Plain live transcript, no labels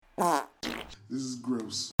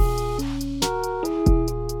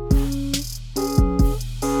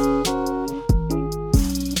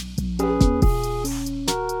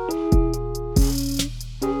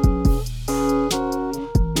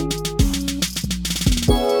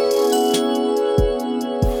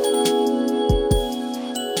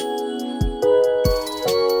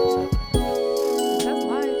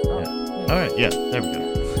Yeah, there we go.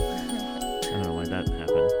 I don't know why that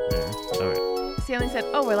happened there. All right. Stanley said,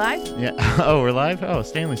 "Oh, we're live." Yeah. Oh, we're live. Oh,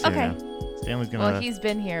 Stanley's here Okay. now. Stanley's gonna. Well, he's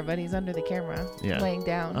been here, but he's under the camera, laying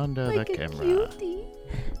down, under like the a camera. cutie,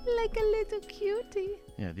 like a little cutie.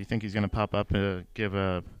 Yeah. Do you think he's gonna pop up and give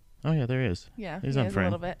a? Oh yeah, there he is. Yeah, He's he in is frame. a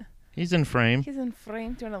little bit. He's in frame. He's in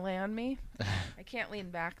frame. Do you want to lay on me? I can't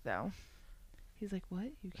lean back though. He's like,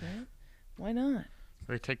 "What? You can't? Why not?"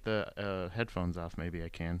 If I take the headphones off, maybe I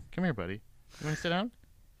can. Come here, buddy. You want to sit down?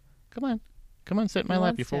 Come on. Come on, sit in my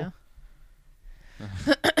lap, you fool. No,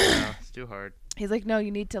 it's too hard. He's like, "No,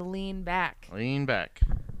 you need to lean back. Lean back.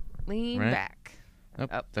 Lean Right. back."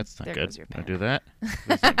 Oh, that's not there good. goes your Don't pen. do that.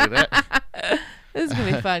 Please don't do that. This is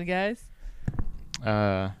gonna be fun, guys.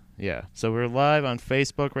 Yeah. So we're live on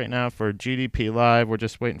Facebook right now for GDPLive. We're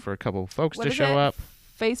just waiting for a couple folks What to is show it? up.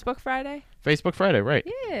 Facebook Friday. Facebook Friday, right?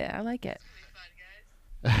 Yeah, I like it.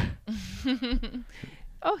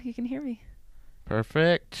 Oh, you can hear me.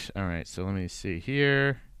 Perfect. All right. So let me see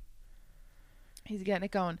here. He's getting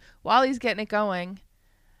it going. While he's getting it going,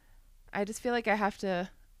 I just feel like I have to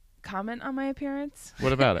comment on my appearance.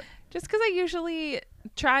 What about it? Just because I usually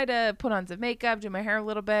try to put on some makeup, do my hair a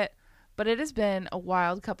little bit, but it has been a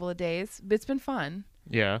wild couple of days. It's been fun.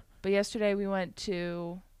 Yeah. But yesterday we went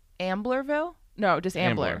to Amblerville. No, just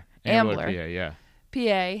Ambler. Ambler.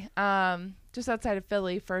 PA. Just outside of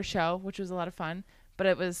Philly for a show, which was a lot of fun. But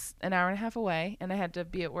it was an hour and a half away, and I had to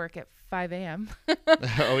be at work at 5 a.m.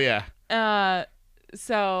 Oh, yeah.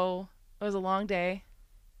 So it was a long day.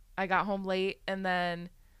 I got home late, and then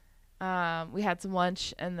we had some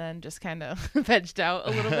lunch, and then just kind of vegged out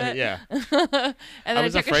a little bit. Yeah. And then I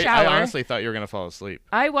was took afraid. a shower. I honestly thought you were going to fall asleep.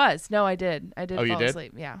 I was. No, I did. I did Oh, you fall did?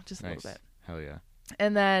 asleep. Yeah, just a Nice. little bit. Hell yeah.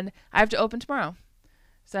 And then I have to open tomorrow.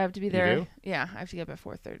 So I have to be there. do? Yeah, I have to get up at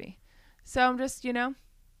 4:30. So I'm just,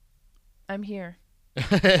 I'm here.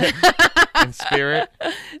 In spirit?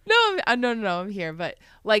 No, I'm here. But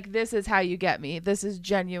like, this is how you get me. This is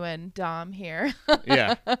genuine Dom here.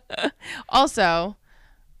 Yeah. Also.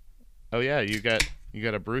 Oh yeah, you got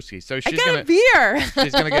a brewski. So I she's got gonna a beer.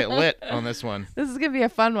 she's gonna get lit on this one. This is gonna be a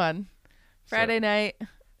fun one. Friday night.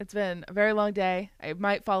 It's been a very long day. I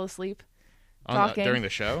might fall asleep talking during the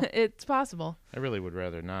show. It's possible. I really would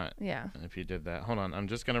rather not. Yeah. If you did that, hold on. I'm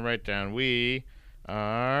just gonna write down. We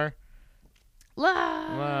are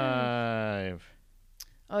live.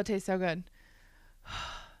 Oh, it tastes so good.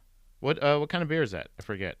 What kind of beer is that? I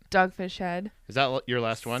forget. Dogfish Head. Is that your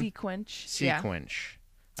last one? Sea Quench. Sea Yeah. Quench.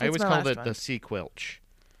 I That's always my called last it one. the Sea Quilch.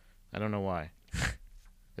 I don't know why.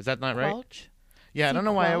 Is that not right? Quelch? Yeah, I don't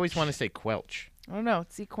know why I always Quelch? want to say quelch. I don't know.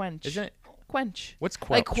 It's Sea Quench. Isn't it? Quench. What's quelch?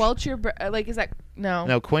 Like quench your like is that no?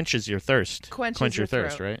 No, quench is your thirst. Quench your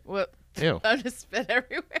thirst, throat. right? Whoop. Ew. I just spit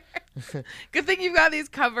everywhere. Good thing you've got these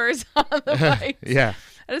covers on the mic. Yeah.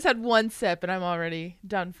 I just had one sip and I'm already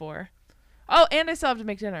done for. Oh, and I still have to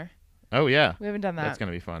make dinner. Oh yeah. We haven't done that. That's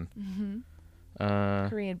gonna be fun. Mm-hmm.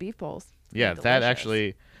 Korean beef bowls. Yeah, They're that delicious.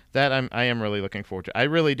 actually, I am really looking forward to. I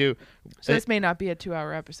really do. So this may not be a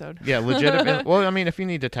 2-hour episode. Yeah, legitimate. Well, I mean, if you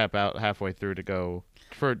need to tap out halfway through to go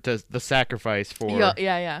for the sacrifice for.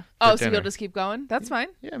 Yeah. Oh, so dinner. you'll just keep going? That's fine.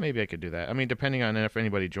 Yeah, maybe I could do that. I mean, depending on if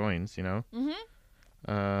anybody joins, Mm-hmm.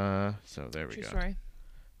 So there we True go. story.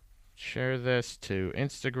 Share this to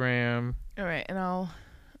Instagram. All right, and I'll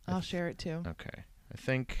share it too. Okay. I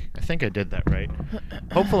think I did that right.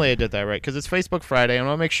 Hopefully I did that right because it's Facebook Friday. I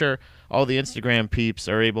want to make sure all the Instagram peeps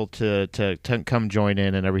are able to come join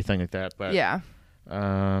in and everything like that. But Yeah.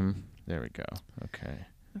 there we go. Okay.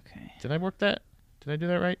 Okay. Did I work that? Did I do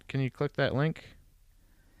that right? Can you click that link?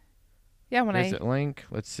 Yeah, when Visit link.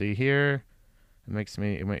 Let's see here.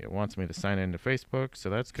 It wants me to sign into Facebook, so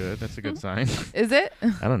that's good. That's a good sign. Is it?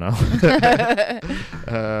 I don't know.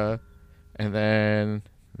 And then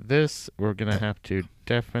this we're gonna have to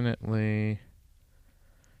definitely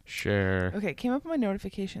share. Okay, it came up on my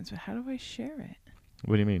notifications, but how do I share it?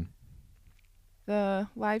 What do you mean? The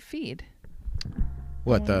live feed.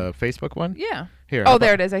 What, the Facebook one? Yeah. Here. Oh,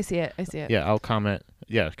 there it is. I see it. Yeah, I'll comment.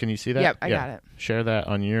 Yeah, can you see that? Yep, I got it. Share that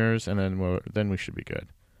on yours, and then we should be good.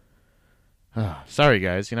 Sorry,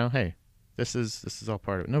 guys. Hey, this is all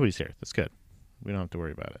part of it. Nobody's here. That's good. We don't have to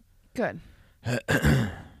worry about it. Good.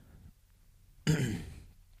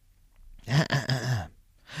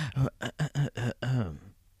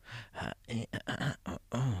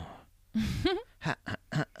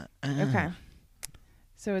 Okay.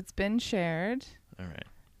 So it's been shared All right.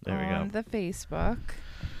 There we on go. the Facebook.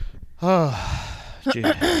 Oh,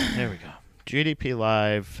 there we go. GDP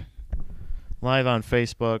Live on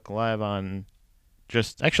Facebook, live on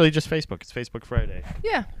just Facebook. It's Facebook Friday.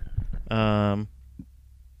 Yeah.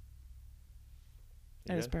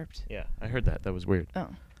 I just burped. Yeah, I heard that. That was weird. Oh.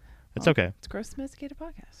 It's okay. It's Gross Domesticated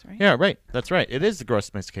Podcast, right? Yeah, right. That's right. It is the Gross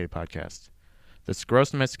Domesticated Podcast. This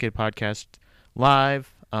Gross Domesticated Podcast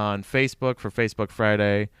live on Facebook for Facebook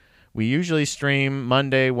Friday. We usually stream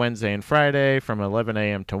Monday, Wednesday, and Friday from 11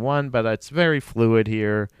 a.m. to 1, but it's very fluid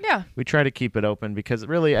here. Yeah. We try to keep it open because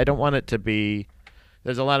really I don't want it to be...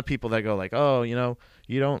 There's a lot of people that go like, oh, you know,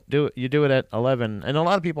 you don't do it. You do it at 11. And a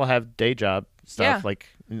lot of people have day job stuff. Like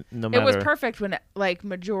no matter. It was perfect when like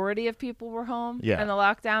majority of people were home in the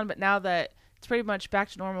lockdown. But now that it's pretty much back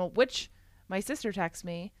to normal, which my sister texted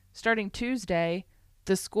me, starting Tuesday,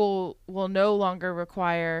 the school will no longer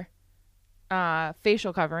require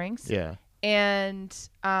facial coverings. Yeah. And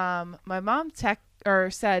my mom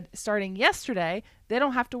said starting yesterday, they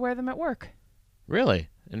don't have to wear them at work. Really?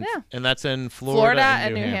 Yeah. And that's in Florida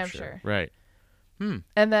and New Hampshire. Right. And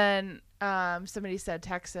then somebody said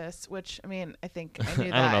Texas, which, I mean, I think I knew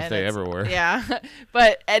that. I don't know if they ever were. Yeah.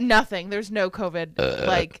 But nothing. There's no COVID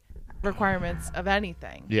like requirements of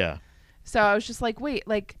anything. Yeah. So I was just like, wait,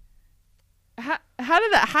 like how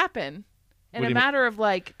did that happen in a matter of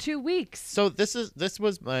like 2 weeks? So this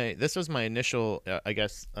was my initial I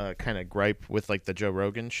guess kind of gripe with like the Joe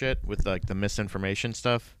Rogan shit with like the misinformation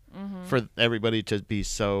stuff. For everybody to be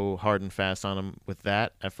so hard and fast on him with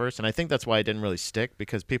that at first. And I think that's why it didn't really stick,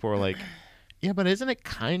 because people were like, yeah, but isn't it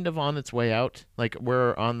kind of on its way out? Like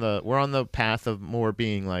we're on the path of more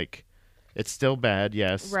being like, it's still bad.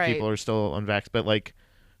 Yes. Right. People are still unvaxxed, but like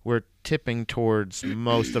we're tipping towards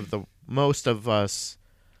most of us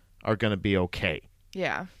are going to be okay.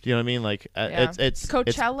 Yeah. Do you know what I mean? Like it's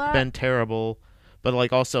Coachella. It's been terrible, but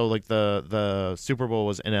like also like the Super Bowl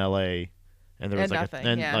was in LA. And there was like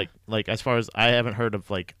nothing, like as far as I haven't heard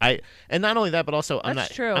of and not only that, but also I'm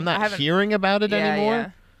not hearing about it anymore. Yeah.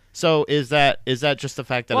 So is that just the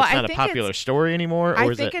fact that it's not a popular story anymore? Or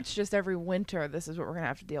I think it's just every winter this is what we're gonna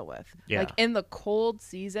have to deal with. Yeah. Like in the cold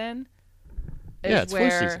season is it's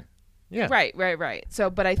flu season. Yeah. Right.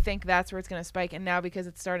 So but I think that's where it's gonna spike, and now because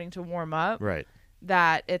it's starting to warm up, right,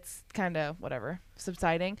 that it's kind of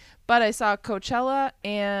subsiding. But I saw Coachella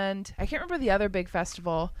and I can't remember the other big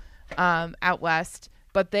festival out west,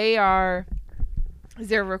 but they are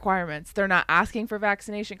zero requirements. They're not asking for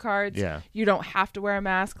vaccination cards. Yeah. You don't have to wear a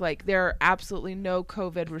mask. Like there are absolutely no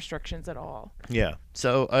COVID restrictions at all. Yeah.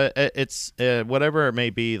 So it's whatever it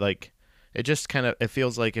may be, like it just kind of, it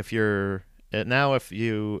feels like if you're now, if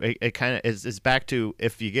you, it kind of is back to,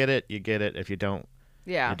 if you get it, you get it. If you don't,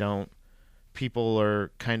 you don't. People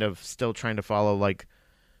are kind of still trying to follow like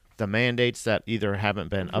the mandates that either haven't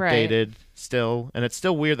been updated still. And it's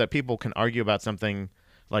still weird that people can argue about something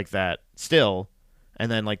like that still.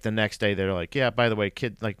 And then like the next day they're like, yeah, by the way,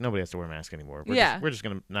 like nobody has to wear a mask anymore. We're just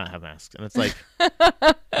going to not have masks. And it's like,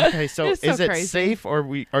 okay, so is it crazy. Safe or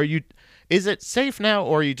is it safe now,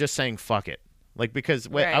 or are you just saying fuck it? Like, because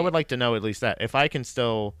I would like to know at least that if I can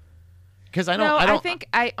still, because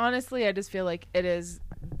I honestly just feel like it is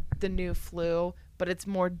the new flu, but it's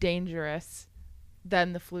more dangerous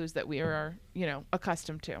than the flus that we are,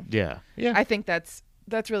 accustomed to. Yeah. I think that's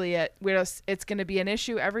really it. It's going to be an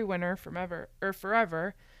issue every winter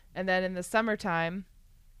forever. And then in the summertime,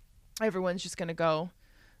 everyone's just going to go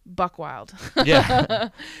buck wild. Yeah.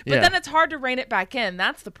 But then it's hard to rein it back in.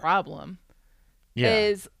 That's the problem. Yeah.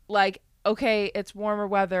 Is like, okay, it's warmer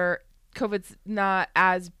weather. COVID's not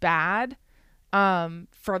as bad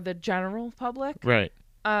for the general public. Right.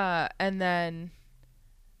 And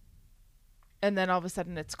then all of a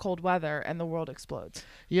sudden it's cold weather and the world explodes.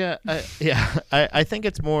 Yeah, I think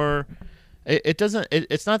it's more. It doesn't.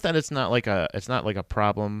 It's not that it's not like a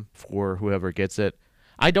problem for whoever gets it.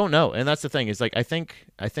 I don't know, and that's the thing. Is like I think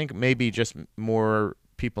maybe just more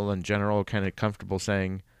people in general are kind of comfortable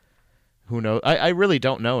saying, "Who knows?" I really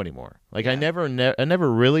don't know anymore. Like I never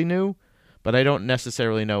really knew, but I don't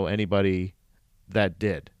necessarily know anybody that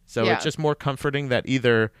did. So it's just more comforting that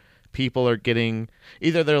either people are getting,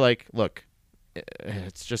 either they're like, look,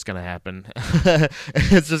 it's just going to happen.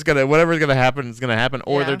 It's just going to, whatever's going to happen is going to happen.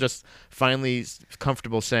 Or they're just finally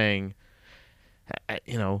comfortable saying,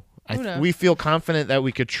 we feel confident that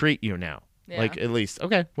we could treat you now. Yeah. Like at least,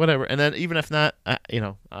 okay, whatever. And then even if not, I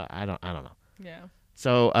don't know. Yeah.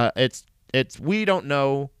 So it's we don't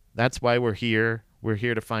know. That's why we're here. We're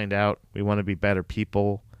here to find out. We want to be better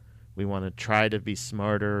people. We want to try to be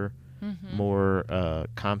smarter, more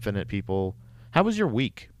confident people. How was your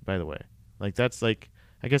week, by the way? Like that's like,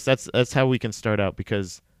 I guess that's how we can start out,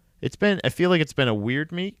 because I feel like it's been a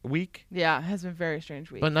weird week. Yeah, it has been a very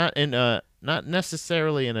strange week. But not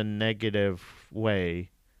necessarily in a negative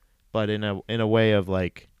way, but in a way of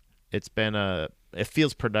like, it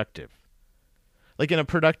feels productive. like in a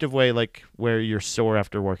productive way, like where you're sore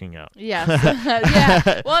after working out. Yes.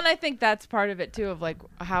 Yeah. Well, and I think that's part of it too, of like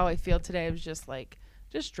how I feel today. I was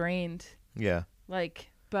just drained. Yeah.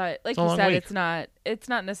 Like, but like you said, it's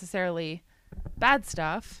not necessarily bad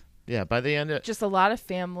stuff. Yeah. By the end, just a lot of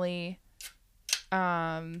family.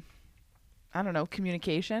 I don't know,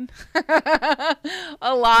 communication.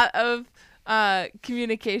 A lot of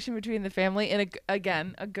communication between the family in a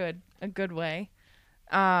good way.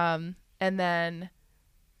 And then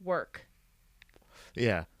work.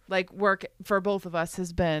 Yeah. Like work for both of us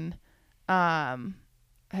has been a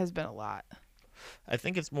lot. I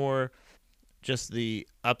think it's more just the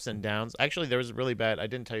ups and downs. Actually, there was really bad. I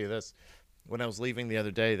didn't tell you this. When I was leaving the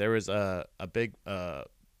other day, there was a big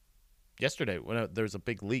yesterday there was a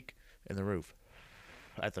big leak in the roof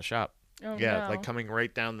at the shop. Oh, yeah, no. like coming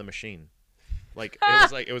right down the machine. Like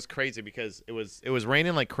it was crazy because it was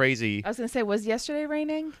raining like crazy. I was gonna say, was yesterday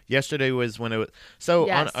raining? Yesterday was when it was. So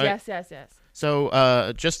yes.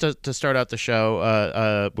 So just to start out the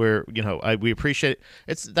show, we appreciate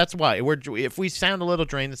it. That's why if we sound a little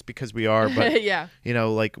drained, it's because we are. But yeah,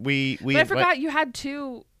 like we. But I forgot you had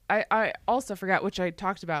two. I also forgot, which I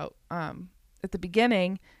talked about at the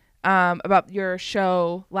beginning. About your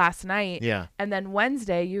show last night. Yeah. And then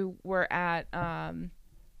Wednesday you were at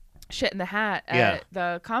Shit in the Hat at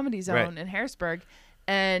the Comedy Zone in Harrisburg.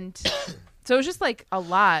 And so it was just like a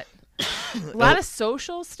lot of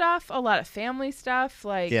social stuff, a lot of family stuff.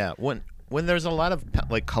 Like, yeah. When there's a lot of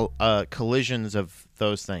like collisions of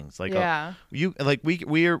those things, like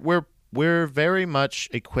we're very much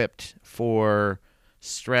equipped for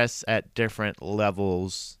stress at different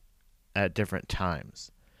levels at different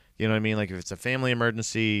times. You know what I mean? Like if it's a family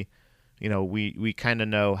emergency, we kind of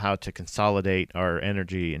know how to consolidate our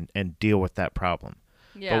energy and deal with that problem.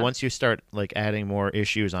 Yeah. But once you start like adding more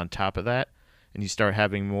issues on top of that, and you start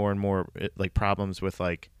having more and more like problems with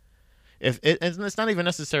like, it's not even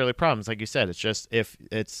necessarily problems, like you said. It's just if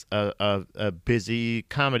it's a busy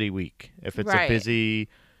comedy week, if it's a busy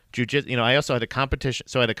jiu-jitsu, I also had a competition.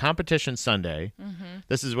 So I had a competition Sunday. Mm-hmm.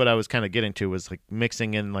 This is what I was kind of getting to, was like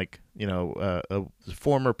mixing in like,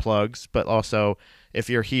 former plugs, but also if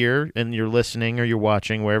you're here and you're listening or you're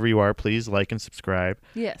watching, wherever you are, please like and subscribe.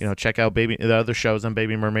 Yes. Check out the other shows on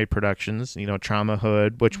Baby Mermaid Productions, Trauma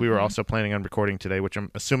Hood, which we were also planning on recording today, which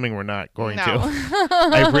I'm assuming we're not going to.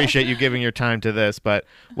 I appreciate you giving your time to this, but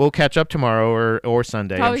we'll catch up tomorrow or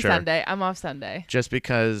Sunday. Probably I'm sure. Sunday. I'm off Sunday. Just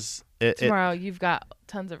because tomorrow you've got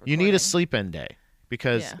tons of recording. You need a sleep-in day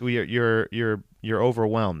because you're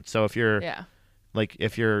overwhelmed. So if you're like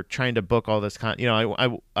if you're trying to book all this I'm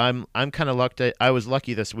kind of lucky. I was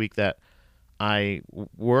lucky this week that I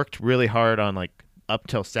worked really hard on like up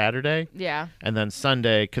till Saturday. Yeah. And then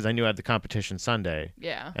Sunday, because I knew I had the competition Sunday.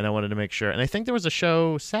 Yeah. And I wanted to make sure. And I think there was a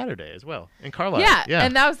show Saturday as well in Carlisle. Yeah. Yeah.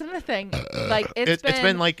 And that was another thing. Like it's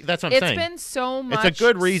been like, that's what I'm saying. It's been so much. It's a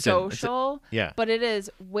good reason. Social. Yeah. But it is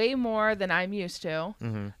way more than I'm used to.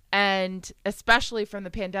 Mm-hmm. And especially from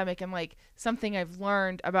the pandemic, and like something I've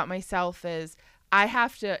learned about myself is I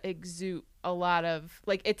have to exude a lot of,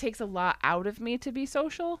 like, it takes a lot out of me to be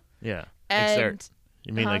social. Yeah. And exert.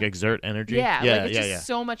 You mean like exert energy? Yeah. Like it's just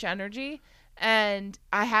so much energy. And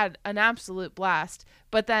I had an absolute blast.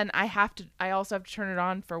 But then I also have to turn it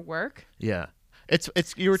on for work. Yeah. So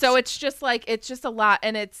it's just like, it's just a lot.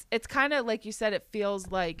 And it's kind of like you said, it feels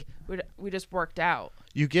like we just worked out.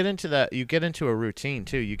 You get into that. You get into a routine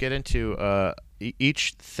too. You get into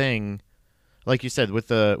each thing. Like you said, with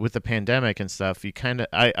the pandemic and stuff, you kind of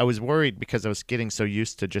I was worried because I was getting so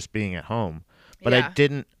used to just being at home. But I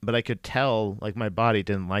didn't. But I could tell, like, my body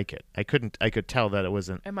didn't like it. I could tell that it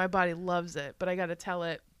wasn't. And my body loves it, but I got to tell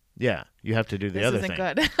it. Yeah, you have to do the other thing. This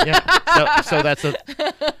isn't good. Yeah. So that's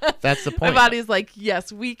the point. My body's like,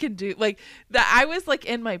 yes, we can do like that. I was like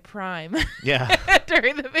in my prime. Yeah.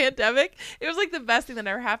 During the pandemic, it was like the best thing that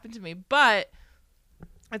ever happened to me. But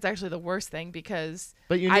it's actually the worst thing because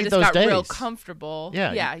I just got days. Real comfortable.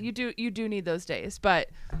 Yeah. Yeah. You do need those days, but.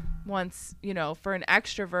 Once, for an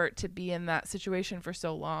extrovert to be in that situation for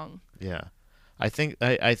so long. Yeah. I think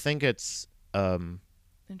it's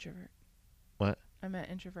introvert. What? I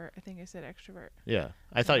meant introvert. I think I said extrovert. Yeah.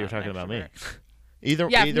 I thought you were talking about me. either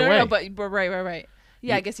way. No, but right.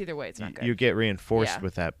 Yeah, I guess either way it's not good. You get reinforced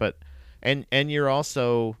with that, but and you're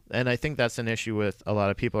also, and I think that's an issue with a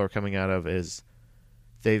lot of people are coming out of, is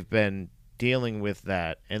they've been dealing with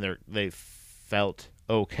that and they've felt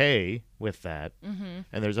okay with that, and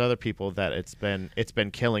there's other people that it's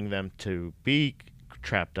been killing them to be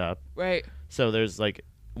trapped up. Right. So there's like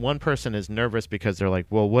one person is nervous because they're like,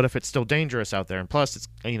 well, what if it's still dangerous out there? And plus, it's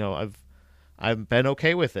I've been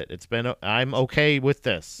okay with it. I'm okay with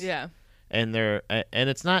this. Yeah. and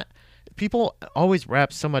it's not. People always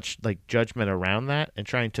wrap so much like judgment around that and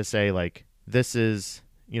trying to say like this is,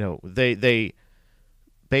 they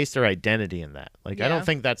base their identity in that. Like I don't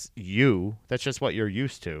think that's you. That's just what you're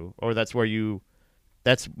used to, or that's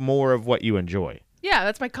more of what you enjoy. Yeah,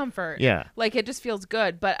 that's my comfort. Yeah, like it just feels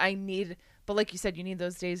good. But like you said, you need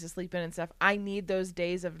those days to sleep in and stuff. I need those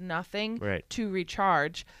days of nothing to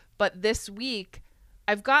recharge. But this week,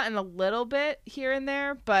 I've gotten a little bit here and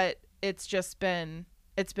there, but it's been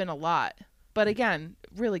a lot. But again,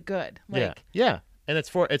 really good. Like, yeah, and it's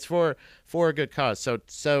for a good cause.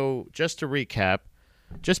 So just to recap,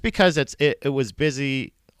 just because it was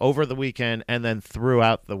busy over the weekend and then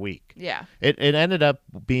throughout the week. Yeah. It ended up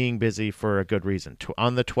being busy for a good reason.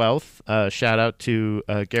 On the 12th, shout out to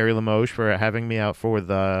Gary Limoges for having me out for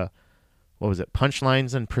the, what was it,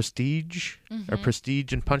 Punchlines and Prestige? Or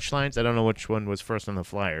Prestige and Punchlines? I don't know which one was first on the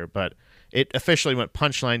flyer, but it officially went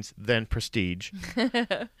Punchlines, then Prestige.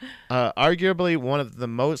 Arguably one of the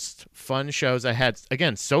most fun shows I had,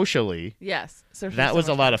 again, socially. Yes. That was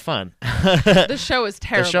a lot of fun. The show was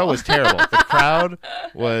terrible. The crowd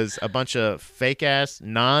was a bunch of fake-ass,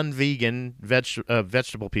 non-vegan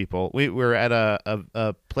vegetable people. We were at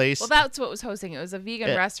a place. Well, that's what was hosting. It was a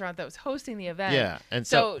vegan restaurant that was hosting the event. Yeah. And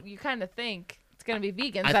so you kind of think it's going to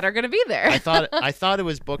be vegans that are going to be there. I thought it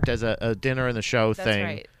was booked as a dinner in the show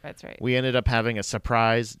thing. That's right. We ended up having a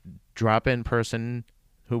surprise drop-in person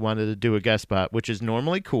who wanted to do a guest spot, which is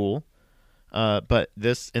normally cool. But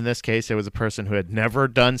in this case, it was a person who had never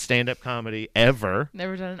done stand-up comedy ever.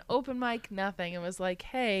 Never done an open mic, nothing. It was like,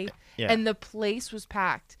 hey. Yeah. And the place was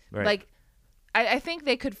packed. Right. Like, I think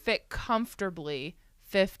they could fit comfortably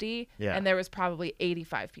 50, and there was probably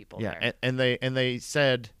 85 people there. Yeah, and they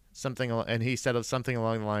said something, and he said something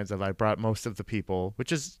along the lines of, I brought most of the people,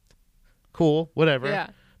 which is cool, whatever. Yeah.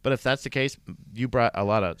 But if that's the case, you brought a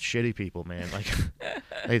lot of shitty people, man. Like,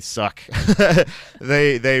 they suck.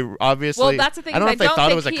 they obviously. Well, that's the thing. I don't know if they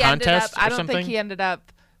thought it was a contest or something. I don't think he ended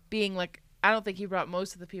up being like. I don't think he brought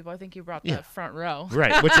most of the people. I think he brought the front row.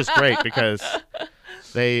 Right, which is great because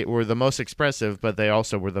they were the most expressive, but they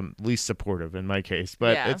also were the least supportive in my case.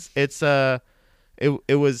 But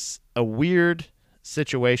it was a weird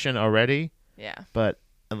situation already. Yeah. But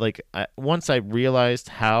like once I realized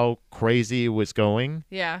how crazy it was going,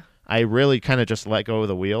 I really kind of just let go of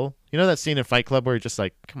the wheel. You know that scene in Fight Club where you're just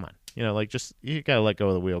like, come on, like just you gotta let go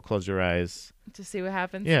of the wheel, close your eyes, to see what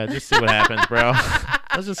happens. Yeah, just see what happens, bro.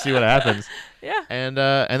 Let's just see what happens. Yeah. And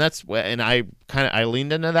I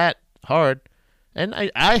leaned into that hard, and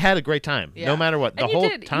I had a great time. No matter what, the whole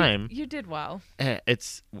time. You did well.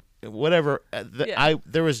 It's whatever.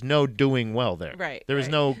 There was no doing well there. Right. There was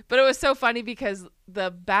no. But it was so funny because the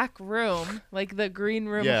back room, like the green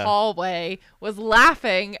room hallway, was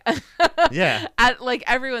laughing. At like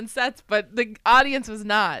everyone's sets, but the audience was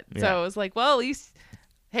not. So it was like, well, at least.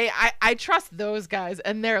 Hey, I trust those guys,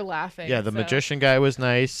 and they're laughing. Yeah, the magician guy was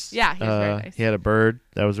nice. Yeah, he was very nice. He had a bird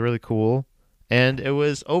that was really cool, and it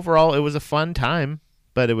was a fun time.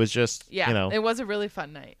 But it was just it was a really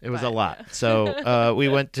fun night. It was a lot. So we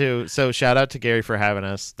went to shout out to Gary for having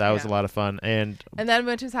us. That was a lot of fun, and then we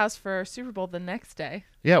went to his house for Super Bowl the next day.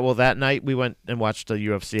 Yeah, well that night we went and watched the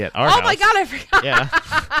UFC at our house. Oh my God, I forgot. Yeah.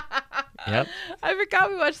 Yep. I forgot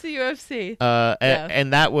we watched the UFC.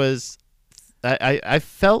 And that was. I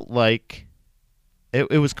felt like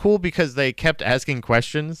it was cool because they kept asking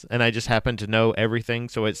questions and I just happened to know everything,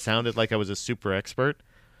 so it sounded like I was a super expert.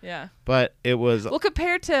 Yeah. But it was... Well,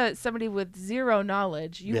 compared to somebody with zero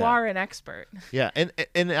knowledge, you are an expert. Yeah,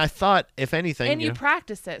 and I thought, if anything... And you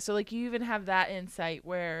practice it, so like you even have that insight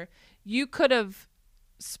where you could have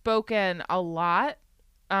spoken a lot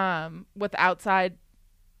without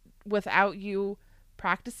you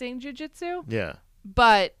practicing jiu-jitsu. Yeah.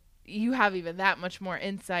 But... you have even that much more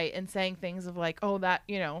insight in saying things of like, oh, that,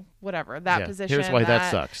 whatever, that position. Here's why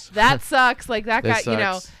that sucks. That sucks. Like that guy,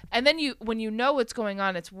 sucks. and then when you know what's going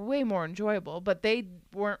on, it's way more enjoyable, but they've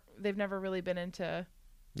never really been into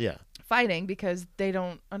fighting because they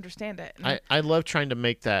don't understand it. I love trying to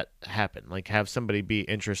make that happen. Like have somebody be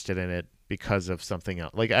interested in it because of something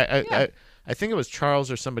else. Like I think it was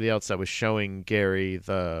Charles or somebody else that was showing Gary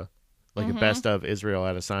the a best of Israel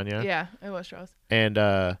Adesanya. Yeah, it was Charles. And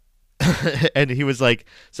and he was like,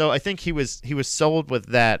 so I think he was sold with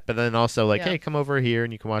that, but then also like, hey, come over here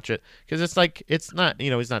and you can watch it because it's like it's not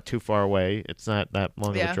he's not too far away. It's not that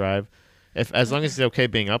long of a drive. As long as it's okay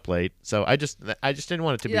being up late. So I just didn't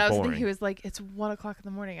want it to be boring. He was like, it's 1:00 in the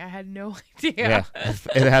morning. I had no idea. Yeah,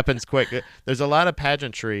 it happens quick. There's a lot of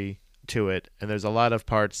pageantry to it, and there's a lot of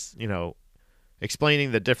parts.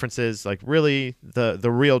 explaining the differences, like really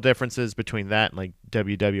the real differences between that and like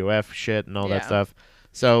WWF shit and all that stuff.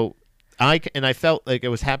 So I felt like I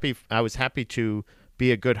was happy to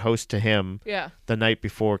be a good host to him the night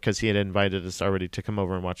before, because he had invited us already to come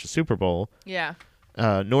over and watch the Super Bowl. Yeah.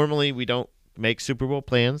 Normally we don't make Super Bowl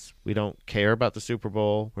plans. We don't care about the Super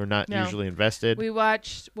Bowl. We're not usually invested. We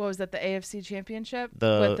watched, what was that, the AFC Championship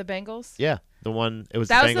with the Bengals? Yeah, the one, it was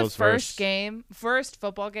that the Bengals was the first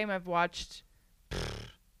football game I've watched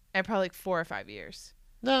in probably like 4 or 5 years.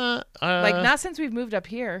 Nah, like not since we've moved up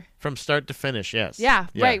here. From start to finish, yes. Yeah.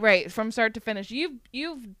 Right. From start to finish.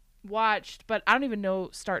 You've watched, but I don't even know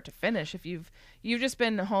start to finish. If you've just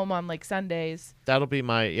been home on like Sundays. That'll be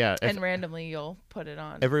my and randomly you'll put it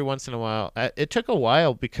on every once in a while. It took a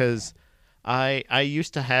while because I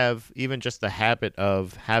used to have even just the habit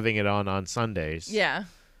of having it on Sundays. Yeah.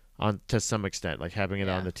 On to some extent, like having it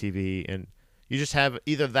on the TV, and you just have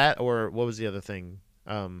either that or what was the other thing?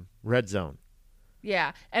 Red Zone.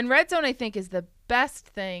 Yeah, and Red Zone I think is the best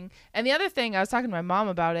thing. And the other thing, I was talking to my mom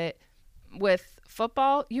about it with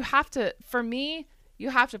football. For me,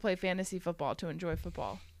 you have to play fantasy football to enjoy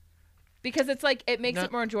football, because it's like it makes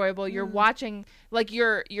it more enjoyable. You're watching, like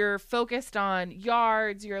you're focused on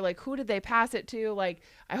yards. You're like, who did they pass it to? Like,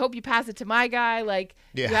 I hope you pass it to my guy. Like,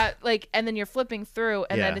 and then you're flipping through,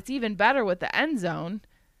 and then it's even better with the end zone,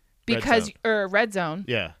 red zone.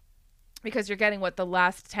 Yeah, because you're getting the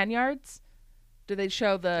last 10 yards. Do they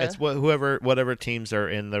show the? It's whatever teams are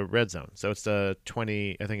in the red zone. So it's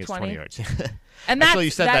 20. I think it's 20 yards. And that's what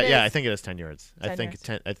you said. I think it is 10 yards. 10 yards.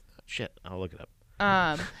 10. Shit, I'll look it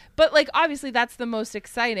up. But like obviously that's the most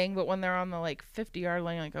exciting. But when they're on the like 50-yard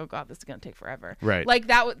line, like, oh god, this is gonna take forever. Right. Like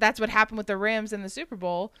that's what happened with the Rams in the Super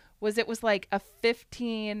Bowl. It was like a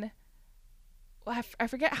 15. Well, I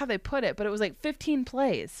forget how they put it, but it was like 15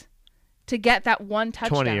 plays to get that one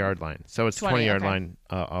touchdown. 20-yard line. So it's 20-yard line.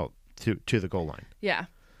 To the goal line. Yeah.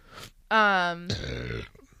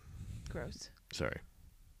 Gross. Sorry.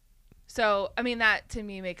 So, I mean, that to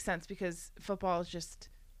me makes sense because football is just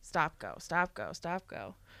stop, go, stop, go, stop,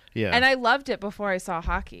 go. Yeah. And I loved it before I saw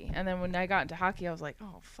hockey. And then when I got into hockey, I was like,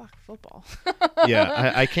 oh, fuck football.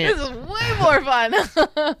 Yeah, I can't. This is way more fun.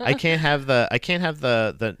 I can't have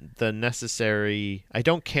the necessary. I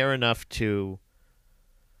don't care enough to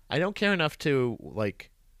like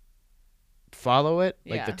follow it,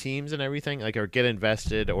 like the teams and everything, like, or get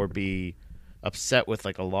invested or be upset with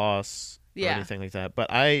like a loss or anything like that. But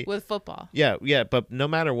with football, but no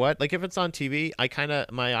matter what, like if it's on TV,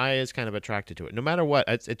 my eye is kind of attracted to it. No matter what,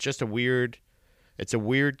 it's just a weird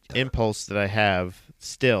impulse that I have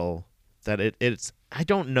still, that it's I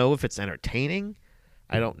don't know if it's entertaining.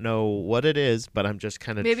 I don't know what it is, but I'm just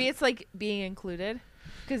kind of maybe it's like being included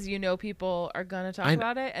because people are gonna talk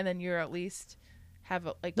about it, and then you're at least have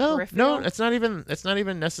peripheral. No, it's not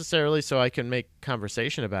even necessarily so I can make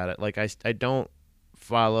conversation about it. Like I don't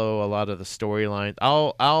follow a lot of the storylines.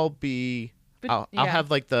 I'll have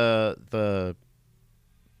like the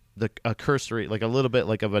a cursory, like a little bit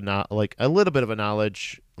of a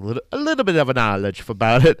knowledge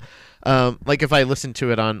about it. Like if I listen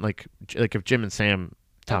to it on like if Jim and Sam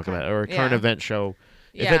talk about it, or a current event show,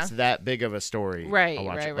 if it's that big of a story, I'll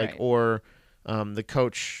watch it. Like, or the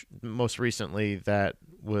coach most recently that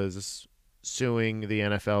was suing the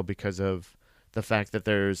NFL because of the fact that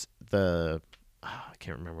there's I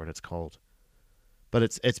can't remember what it's called, but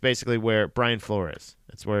it's basically where Brian Flores.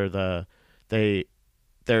 It's where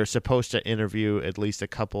they're supposed to interview at least a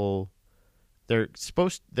couple.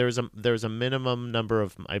 There's a minimum number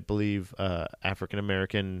of, I believe, African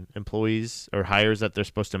American employees or hires that they're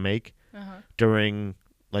supposed to make during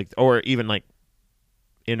or even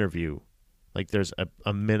interview. Like there's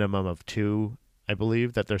a minimum of 2, I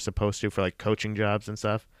believe, that they're supposed to for like coaching jobs and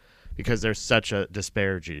stuff, because there's such a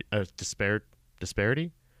disparity.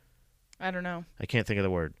 I don't know. I can't think of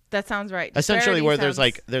the word. That sounds right. Essentially, where there's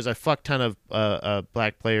a fuck ton of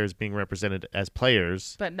black players being represented as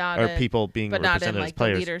players, but not people being represented as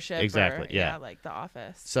players. The leadership, exactly. Like the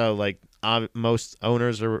office. So all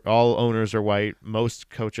owners are white. Most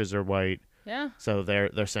coaches are white. Yeah. So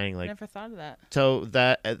they're saying I never thought of that. So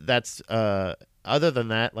that's other than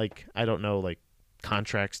that, I don't know,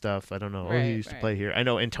 contract stuff. I don't know. He used to play here. I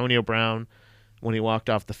know Antonio Brown, when he walked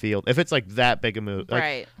off the field. If it's that big a move,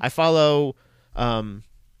 I follow a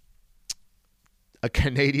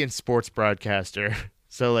Canadian sports broadcaster.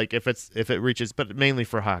 So if it reaches, but mainly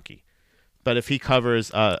for hockey. But if he covers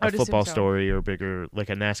a football story or bigger, like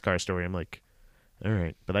a NASCAR story, I'm like, all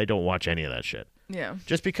right. But I don't watch any of that shit. Yeah.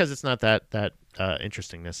 Just because it's not that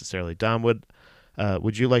interesting necessarily. Dom, would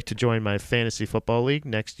you like to join my fantasy football league?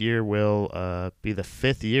 Next year will be the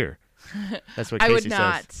 5th year. That's what Casey I would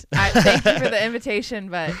not. says. Thank you for the invitation,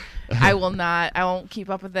 but I will not. I won't keep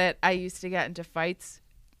up with it. I used to get into fights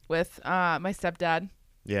with my stepdad.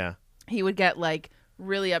 Yeah. He would get like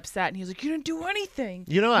really upset, and he was like, "You didn't do anything.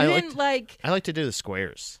 I like to do the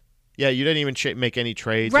squares. Yeah, you didn't even make any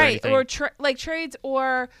trades, right? Or anything. Or trades,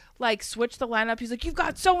 or like switch the lineup. He's like, "You've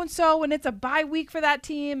got so and so, and it's a bye week for that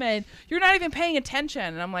team, and you're not even paying attention."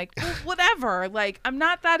 And I'm like, well, whatever. Like, I'm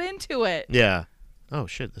not that into it. Yeah. Oh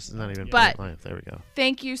shit, this is not even. But live. There we go.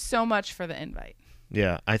 Thank you so much for the invite.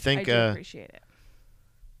 Yeah, I think I do appreciate it.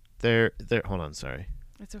 There. Hold on, sorry.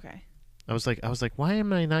 It's okay. I was like, why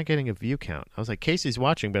am I not getting a view count? I was like, Casey's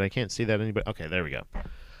watching, but I can't see that anybody. Okay, there we go.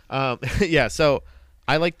 Yeah. So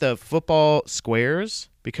I like the football squares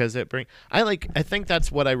because I think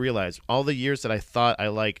that's what I realized. All the years that I thought I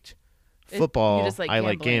liked football, I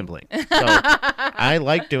like gambling. So I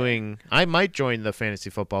might join the fantasy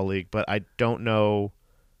football league, but I don't know.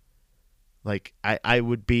 Like I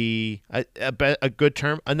would be a good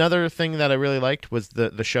term. Another thing that I really liked was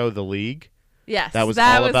the show The League. Yes, that was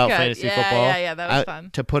all about good. fantasy football. Yeah, that was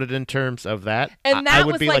fun. To put it in terms of that, and that I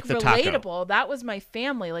would was be like the relatable. taco. That was my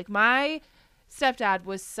family. Like my stepdad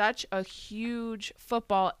was such a huge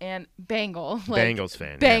football and Bengals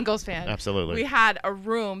fan. Bengals fan. Absolutely. We had a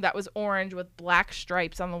room that was orange with black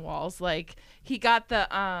stripes on the walls. Like he got the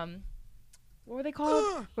what were they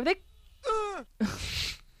called? Were they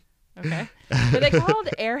okay? Were they called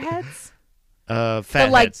airheads?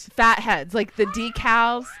 Fat heads, like the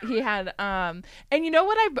decals. He had and you know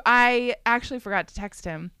what I actually forgot to text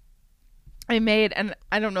him. I made, and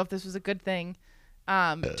I don't know if this was a good thing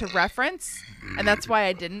to reference, and that's why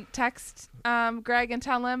I didn't text Greg and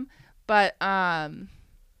tell him, but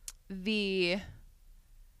the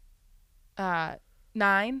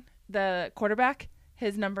 9, the quarterback,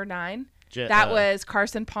 his number 9, that was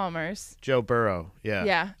Carson Palmer's. Joe Burrow, yeah.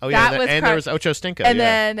 Yeah. Oh, yeah, and there was Ocho Stinko. And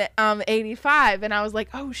then 85, and I was like,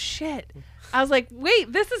 oh, shit. I was like,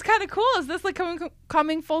 wait, this is kind of cool. Is this like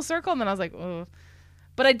coming full circle? And then I was like, oh.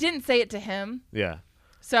 But I didn't say it to him. Yeah.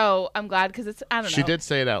 So I'm glad because it's, I don't know. She did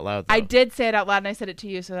say it out loud, though. I did say it out loud, and I said it to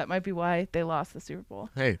you, so that might be why they lost the Super Bowl.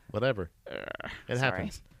 Hey, whatever. It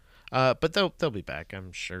happens. But they'll be back,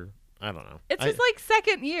 I'm sure. I don't know. It's his like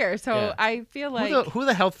second year, so yeah. I feel like who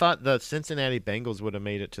the hell thought the Cincinnati Bengals would have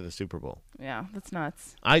made it to the Super Bowl? Yeah, that's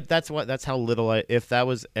nuts. That's how little if that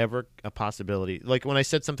was ever a possibility. Like when I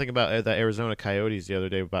said something about the Arizona Coyotes the other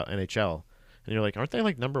day about NHL, and you're like, aren't they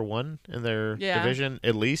like number 1 in their division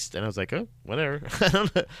at least? And I was like, oh, whatever. I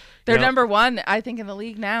don't know. They're number 1, I think, in the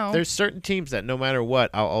league now. There's certain teams that no matter what,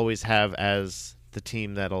 I'll always have as the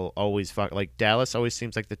team that'll always fuck. Like Dallas always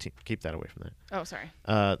seems like the team. Keep that away from that. Oh, sorry.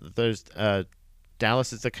 There's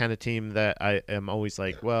Dallas is the kind of team that I am always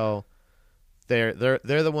like, well, they're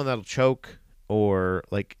the one that'll choke, or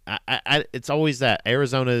like I it's always that.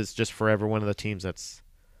 Arizona is just forever one of the teams that's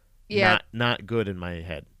not good in my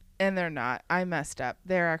head. And they're not. I messed up.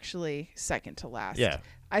 They're actually second to last. Yeah.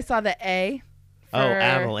 I saw the A.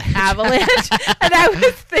 Avalanche. And I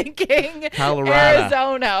was thinking Colorado.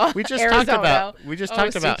 Arizona. We just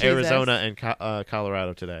talked about Arizona and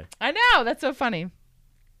Colorado today. I know, that's so funny.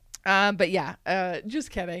 But yeah,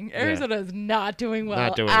 just kidding. Arizona is not doing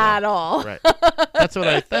well at all. Right. That's what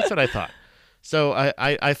I thought. So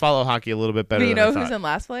I follow hockey a little bit better. Do you know who's in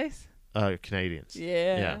last place? Canadians.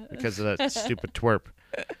 Yeah. Yeah, because of that stupid twerp.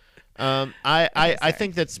 I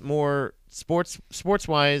think that's more sports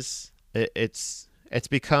wise. It's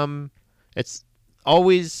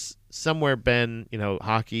always somewhere been,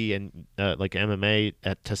 hockey and like MMA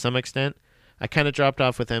to some extent. I kind of dropped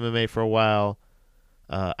off with MMA for a while.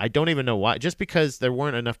 I don't even know why. Just because there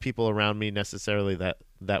weren't enough people around me necessarily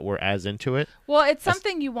that were as into it. Well, it's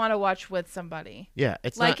something you want to watch with somebody. Yeah,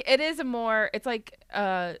 it's like not, it is it's like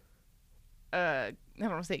I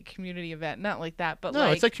don't want to say community event, not like that, but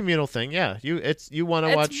it's a communal thing. Yeah, you want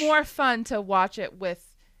to watch. It's more fun to watch it with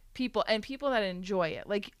people and people that enjoy it.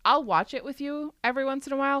 Like I'll watch it with you every once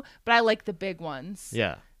in a while, but I like the big ones.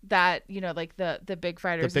 Yeah. That like the big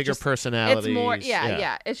fighters, the bigger personalities. It's more,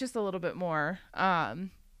 yeah. It's just a little bit more.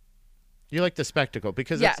 You like the spectacle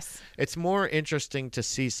because it's more interesting to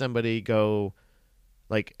see somebody go,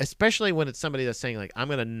 like, especially when it's somebody that's saying like, I'm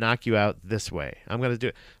gonna knock you out this way. I'm gonna do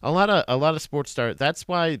it. A lot of sports stars. That's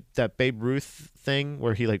why that Babe Ruth thing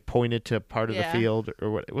where he like pointed to part of the field or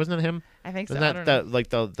what, wasn't it him? I think so. Wasn't that like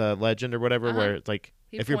the legend or whatever where it's like.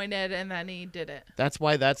 He pointed and then he did it. That's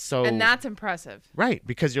why that's so. And that's impressive. Right,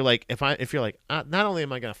 because you're like, if you're like, not only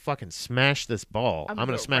am I gonna fucking smash this ball, I'm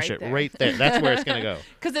gonna smash it right there. That's where it's gonna go.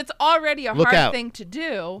 Because it's already a hard thing to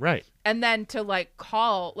do. Right. And then to like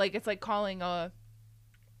call, like it's like calling a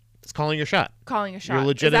It's calling your shot. Calling a shot. You're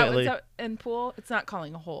legitimately. Is that what's in pool? It's not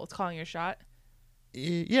calling a hole. It's calling your shot.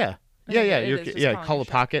 Yeah. Yeah. Call a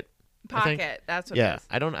pocket. Pocket. That's what it is.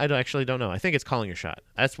 I actually don't know. I think it's calling your shot.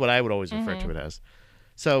 That's what I would always refer to it as.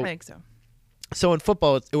 So I think so. So in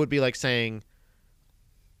football, it would be like saying,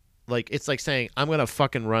 it's like saying, I'm going to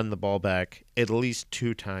fucking run the ball back at least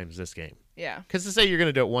 2 times this game. Yeah. Because to say you're going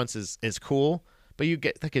to do it once is cool, but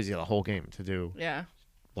that gives you the whole game to do. Yeah.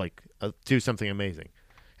 Do something amazing.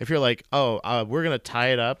 If you're like, we're going to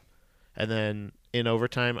tie it up, and then in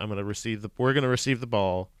overtime, we're going to receive the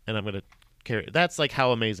ball, and I'm going to carry it. That's like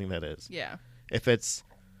how amazing that is. Yeah. If it's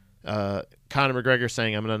Conor McGregor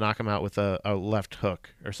saying, I'm going to knock him out with a left hook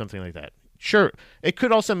or something like that. Sure. It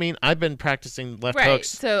could also mean I've been practicing left hooks.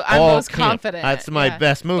 So I'm most confident. That's my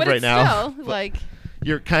best move right now. Still,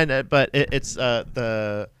 you're kind of, but it's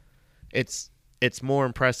more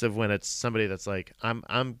impressive when it's somebody that's like,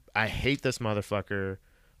 I hate this motherfucker,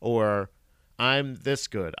 or I'm this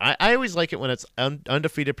good. I always like it when it's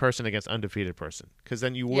undefeated person against undefeated person, because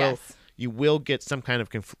then you will get some kind of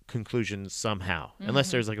conclusion somehow, unless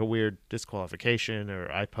there's like a weird disqualification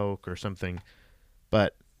or eye poke or something.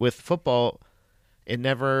 But with football, I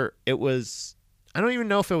don't even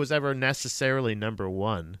know if it was ever necessarily number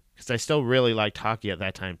one, because I still really liked hockey at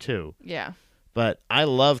that time too. Yeah. But I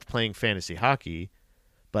loved playing fantasy hockey,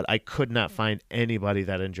 but I could not find anybody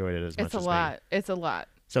that enjoyed it as much as me. It's a lot.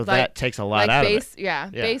 So that takes a lot out of it. Yeah,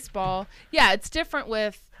 baseball. Yeah, it's different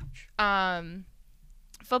with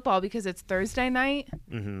football because it's Thursday night,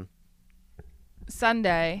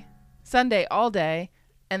 Sunday all day,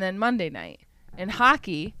 and then Monday night. And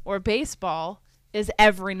hockey or baseball is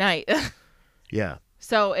every night. Yeah.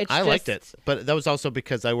 So I liked it, but that was also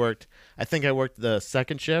because I worked the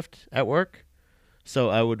second shift at work. So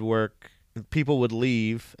I would work, people would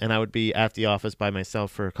leave, and I would be at the office by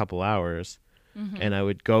myself for a couple hours, and I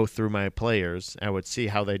would go through my players. I would see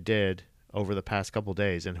how they did over the past couple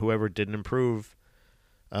days, and whoever didn't improve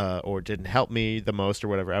or didn't help me the most or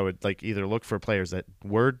whatever, I would either look for players that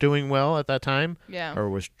were doing well at that time, or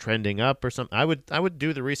was trending up or something. I would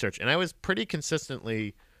do the research, and I was pretty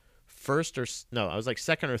consistently I was like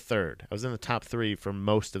second or third. I was in the top 3 for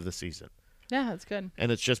most of the season. Yeah, that's good.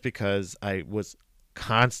 And it's just because I was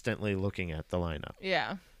constantly looking at the lineup.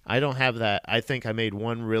 Yeah. I don't have that. I think I made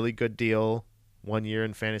one really good deal one year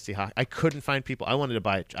in fantasy hockey. I couldn't find people.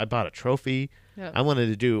 I bought a trophy. Yep. I wanted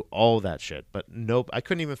to do all that shit, but nope. I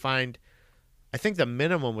couldn't even find. I think the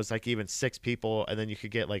minimum was even 6 people, and then you could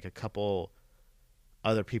get a couple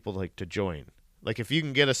other people to join. If you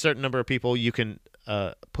can get a certain number of people, you can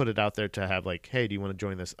put it out there to have hey, do you want to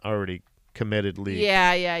join this already committed league?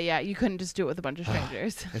 Yeah. You couldn't just do it with a bunch of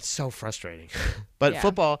strangers. It's so frustrating. But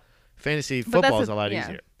fantasy football is a lot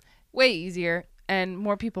easier. Way easier, and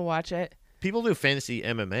more people watch it. People do fantasy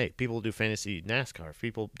MMA. People do fantasy NASCAR.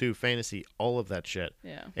 People do fantasy all of that shit.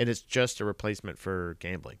 Yeah. And it's just a replacement for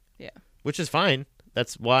gambling. Yeah. Which is fine.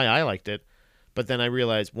 That's why I liked it. But then I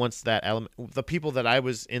realized once that element, the people that I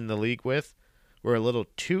was in the league with were a little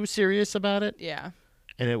too serious about it. Yeah.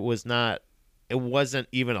 And it wasn't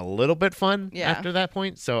even a little bit fun after that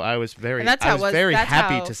point. So I was very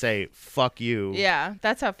happy to say, fuck you. Yeah.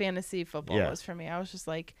 That's how fantasy football was for me. I was just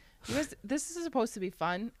like, this is supposed to be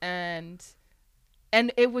fun, and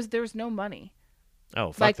there was no money.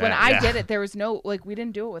 Oh, fuck that. When I did it, there was no we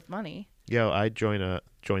didn't do it with money. Yo, I joined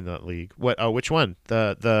that league. What? Oh, which one?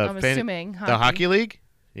 I'm assuming the hockey league.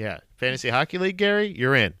 Yeah, fantasy hockey league. Gary,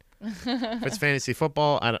 you're in. If it's fantasy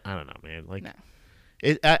football, I don't know, man.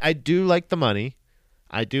 No. I do like the money.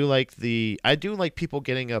 I do like people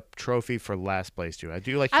getting a trophy for last place too. I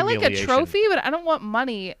do like humiliation. I like a trophy, but I don't want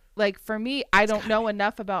money. For me, I don't know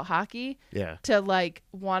enough about hockey to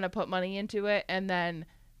want to put money into it and then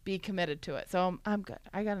be committed to it. So I'm good.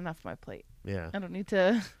 I got enough on my plate. Yeah. I don't need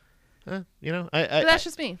to. But that's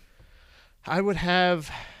just me. I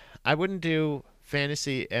wouldn't do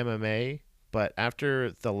fantasy MMA, but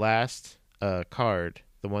after the last card,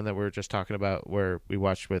 the one that we were just talking about, where we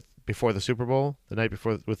watched before the Super Bowl, the night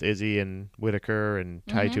before, with Izzy and Whitaker and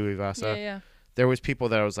Tai Tuivasa. Yeah. There was people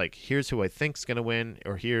that I was like, here's who I think's going to win,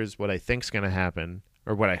 or here's what I think's going to happen,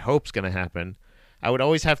 or what I hope's going to happen. I would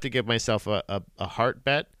always have to give myself a heart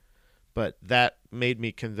bet, but that made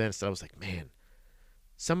me convinced. I was like, man,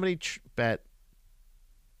 somebody bet,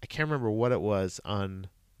 I can't remember what it was, on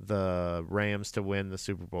the Rams to win the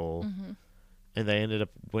Super Bowl, and they ended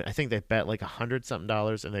up, I think they bet $100-something,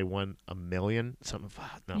 and they won $1 million. Something.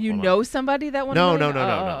 No, somebody that won? No.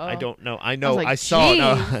 I don't know. I know. I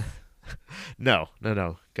saw. No.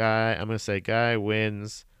 Guy. I'm gonna say guy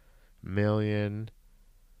wins $1 million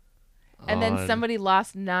And then somebody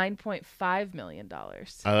lost $9.5 million.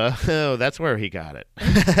 Oh, that's where he got it.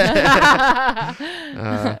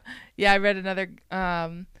 Yeah, I read another.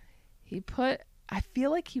 I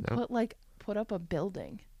feel like he put up a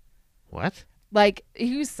building. What? Like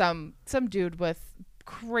he was some dude with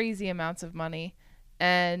crazy amounts of money,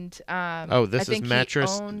 and this is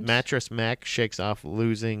Mattress Mac shakes off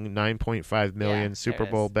losing $9.5 million Super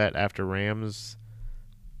Bowl bet after Rams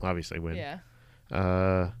obviously win.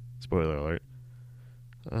 Yeah. Spoiler alert.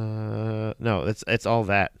 No, it's all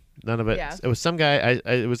that. None of it. Yeah. It was some guy.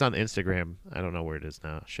 It was on Instagram. I don't know where it is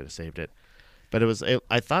now. Should have saved it. But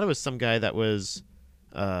I thought it was some guy that was.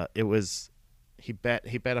 He bet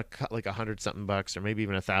like $100-something or maybe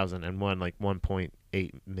even $1,000 and won like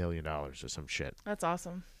 $1.8 million or some shit. That's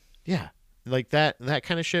awesome. Yeah, like that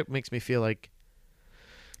kind of shit makes me feel like.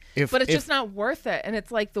 But it's just not worth it, and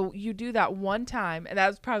it's like you do that one time, and that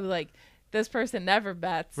was probably like. This person never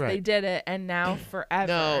bets. Right. They did it, and now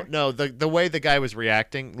forever. No. The way the guy was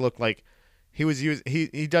reacting looked like he was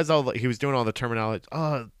he does he was doing all the terminology.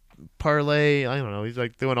 Oh, parlay. I don't know. He's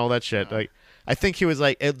like doing all that shit. Like I think he was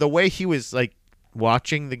like the way he was like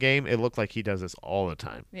watching the game. It looked like he does this all the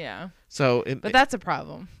time. Yeah. So, but that's a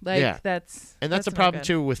problem. Like yeah. that's a problem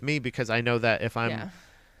too with me because I know that if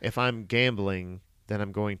I'm gambling, then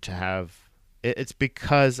I'm going to have. It's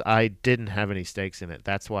because I didn't have any stakes in it.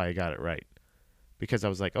 That's why I got it right. Because I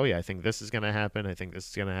was like, oh, yeah, I think this is going to happen. I think this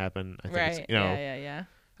is going to happen. I think right. Yeah.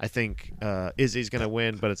 I think Izzy's going to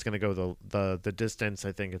win, but it's going to go the distance.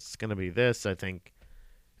 I think it's going to be this. I think.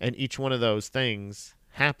 And each one of those things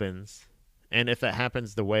happens. And if it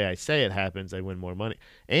happens the way I say it happens, I win more money.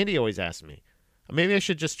 Andy always asks me. Maybe I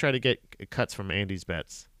should just try to get cuts from Andy's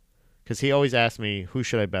bets. Because he always asks me, who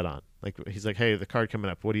should I bet on? Like he's like, hey, the card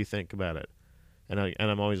coming up. What do you think about it? And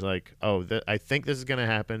I'm always like, oh, I think this is going to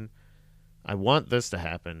happen. I want this to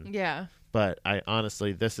happen. Yeah. But I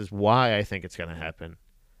honestly, this is why I think it's going to happen.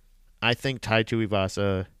 I think Tai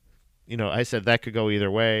Tuivasa, I said that could go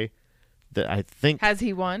either way. That I think. Has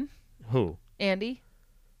he won? Who? Andy?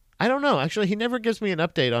 I don't know. Actually, he never gives me an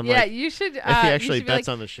update on you should. If he actually bets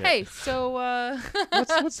on the shit. Hey, so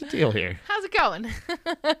what's the deal here? How's it going?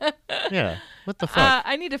 Yeah. What the fuck?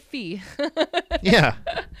 I need a fee. Yeah.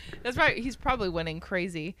 That's right. He's probably winning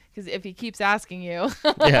crazy because if he keeps asking you.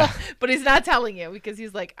 Yeah. But he's not telling you because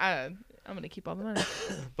he's like, I'm gonna keep all the money.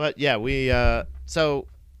 But yeah, we. So,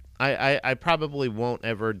 I probably won't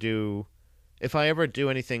ever do. If I ever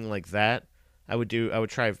do anything like that. I would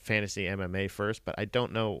try fantasy MMA first, but I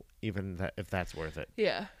don't know even if that's worth it.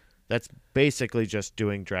 Yeah. That's basically just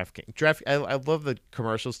doing DraftKings. I love the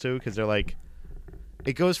commercials too because they're like,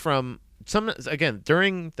 it goes from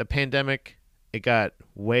during the pandemic, it got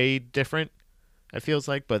way different. It feels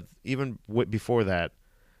like, but even before that,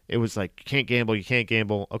 it was like you can't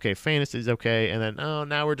gamble. Okay, fantasy's okay, and then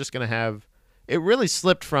now we're just gonna have. It really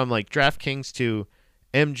slipped from like DraftKings to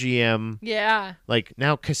MGM. Yeah. Like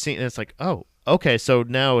now casino. It's like okay, so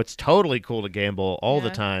now it's totally cool to gamble all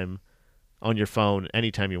the time on your phone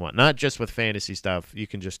anytime you want. Not just with fantasy stuff. You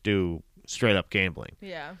can just do straight up gambling.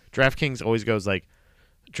 Yeah. DraftKings always goes like,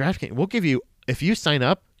 DraftKings, we'll give you, if you sign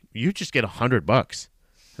up, you just get $100.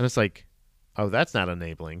 And it's like, oh, that's not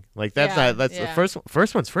enabling. Like that's the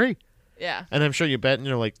first one's free. Yeah. And I'm sure you bet,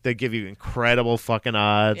 and they give you incredible fucking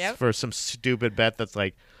odds for some stupid bet that's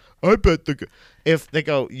like, I bet if they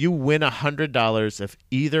go, you win $100 if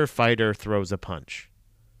either fighter throws a punch.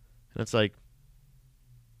 And it's like,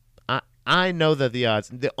 I know that the odds,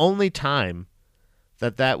 the only time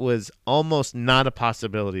that was almost not a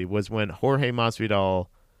possibility was when Jorge Masvidal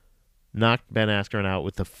knocked Ben Askren out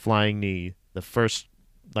with the flying knee the first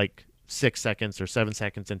 6 seconds or 7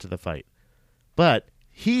 seconds into the fight. But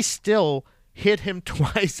he still hit him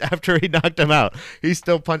twice after he knocked him out. He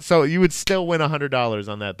still punched. So you would still win $100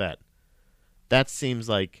 on that bet. That seems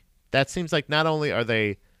like not only are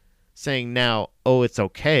they saying now, oh, it's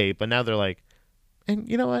okay, but now they're like, and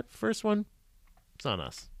you know what? First one, it's on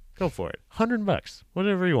us. Go for it. $100,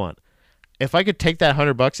 whatever you want. If I could take that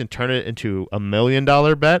 $100 and turn it into $1 million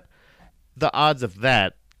bet, the odds of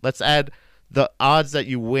that, let's add the odds that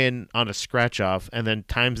you win on a scratch off and then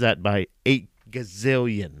times that by 8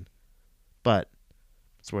 gazillion. But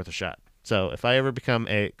it's worth a shot. So if I ever become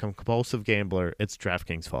a compulsive gambler, it's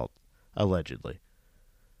DraftKings' fault, allegedly.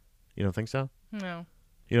 You don't think so? No.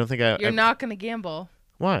 You don't think You're not going to gamble.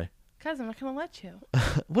 Why? Because I'm not going to let you.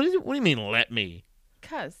 What do you mean, let me?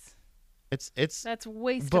 Because. It's that's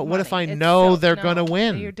waste. But of what money. if I know they're going to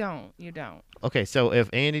win? You don't. Okay, so if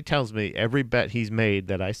Andy tells me every bet he's made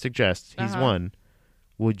that I suggest he's won,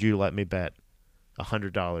 would you let me bet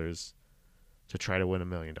 $100 to try to win $1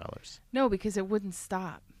 million? No, because it wouldn't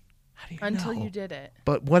stop. How do you until know? you did it.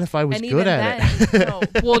 But what if I was good at it? No.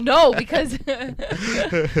 Well, no, because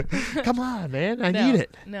come on, man, I need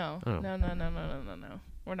it. No.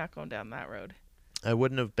 We're not going down that road. I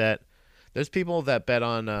wouldn't have bet. There's people that bet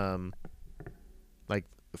on like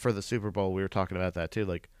for the Super Bowl. We were talking about that too,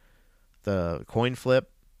 like the coin flip.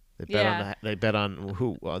 They bet on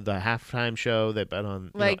who the halftime show. They bet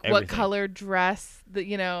on like what color dress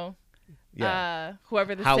whoever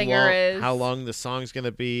the singer is. How long the song's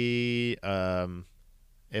gonna be.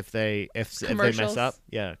 If they mess up.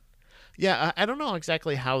 Yeah. I don't know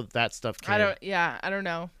exactly how that stuff came. I don't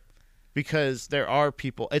know. Because there are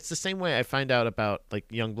people. It's the same way I find out about like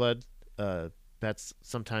Youngblood. Bets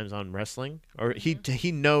sometimes on wrestling, or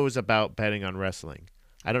he knows about betting on wrestling.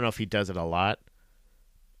 I don't know if he does it a lot.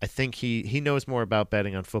 I think he knows more about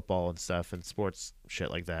betting on football and stuff and sports shit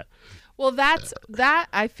like that. Well, that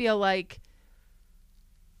I feel like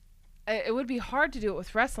it would be hard to do it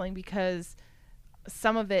with wrestling because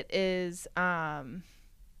some of it is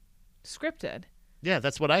scripted. Yeah,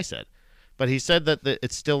 that's what I said. But he said that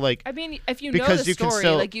it's still like. I mean, if you know the story,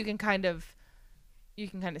 like you can kind of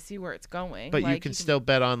see where it's going. But like, you can still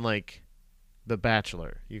bet on like The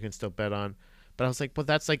Bachelor. You can still bet on. But I was like, well,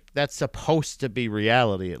 that's supposed to be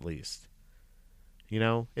reality at least.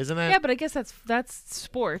 Isn't that? Yeah, but I guess that's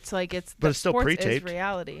sports. Like it's still pre-taped. Is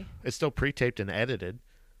reality. It's still pre-taped and edited.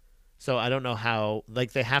 So I don't know how.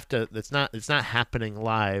 Like they have to. It's not happening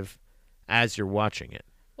live as you're watching it.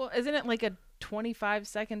 Well, isn't it like a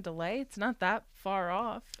 25-second delay? It's not that far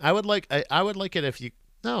off. I would like it if you.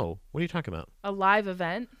 No, what are you talking about? A live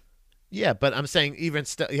event. Yeah, but I'm saying even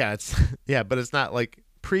still. Yeah, it's but it's not like.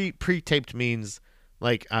 Pre-taped means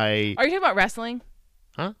like I. Are you talking about wrestling?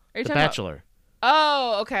 Huh? Are you The Bachelor?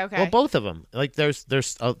 Oh, okay. Well, both of them. Like there's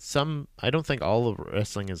some. I don't think all of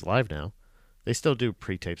wrestling is live now. They still do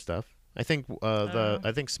pre-tape stuff. I think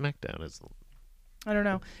I think SmackDown is. I don't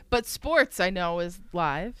know, but sports I know is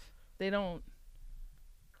live. They don't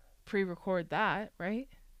pre-record that, right?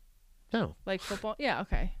 No. Like football? Yeah.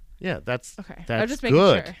 Okay. Yeah, that's okay. That's just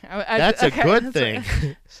good. Sure. That's a good thing.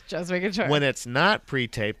 Just making sure. When it's not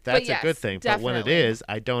pre-taped, that's a good thing. Definitely. But when it is,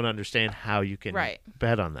 I don't understand how you can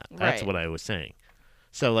bet on that. That's what I was saying.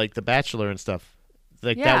 So like The Bachelor and stuff,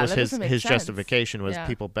 like that was his justification was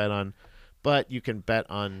people bet on, but you can bet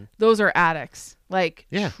on. Those are addicts, like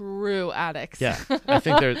true addicts. Yeah, I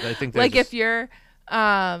think there's like if you're,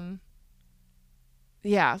 like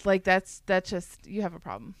that's just you have a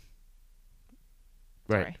problem.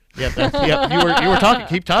 Right. Yep. You were talking.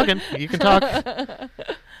 Keep talking. You can talk.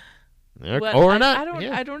 Or not.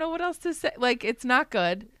 I don't know what else to say. Like it's not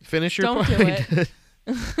good. Finish your point.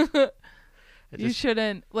 Don't do it. You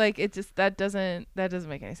shouldn't. Like it just that doesn't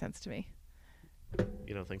make any sense to me.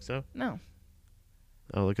 You don't think so? No.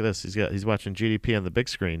 Oh, look at this. He's watching GDP on the big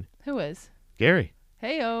screen. Who is? Gary.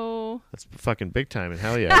 Heyo. That's fucking big time, and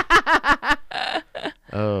hell yeah.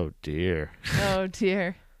 Oh dear. Oh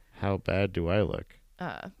dear. How bad do I look?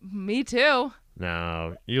 Me too.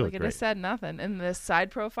 No, you look great. Like I just said nothing. And this side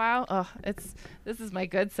profile, this is my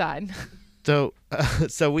good side.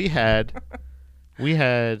 So we had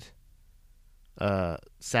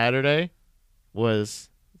Saturday was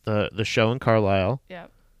the show in Carlisle.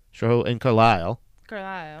 Yep. Show in Carlisle.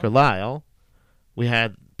 We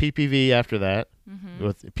had PPV after that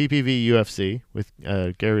with PPV UFC with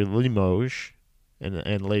Gary Limoges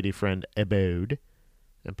and lady friend Abode.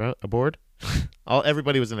 Aboard.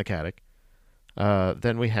 Everybody was in the Caddick.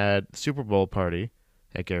 Then we had Super Bowl party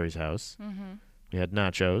at Gary's house. Mm-hmm. We had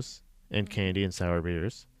nachos and candy and sour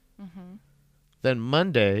beers. Mm-hmm. Then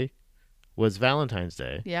Monday was Valentine's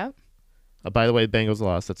Day. Yep. By the way, the Bengals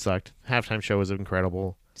lost. That sucked. Halftime show was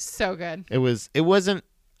incredible. So good. It wasn't.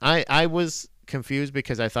 I was confused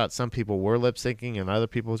because I thought some people were lip syncing and other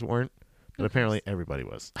people weren't. But apparently everybody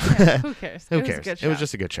was. Yeah, who cares? Who cares? It was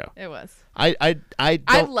just a good show. It was.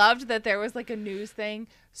 I loved that there was like a news thing,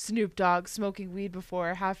 Snoop Dogg smoking weed before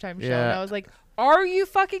a halftime show. Yeah. And I was like, are you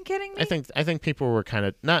fucking kidding me? I think people were kind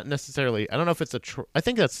of not necessarily. I don't know if it's a troll. I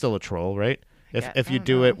think that's still a troll, right? If you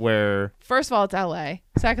do it where. First of all, it's LA.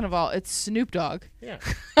 Second of all, it's Snoop Dogg. Yeah.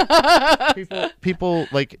 people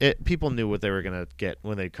like it. People knew what they were gonna get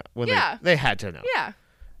when they had to know. Yeah.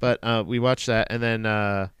 But we watched that, and then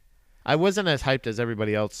I wasn't as hyped as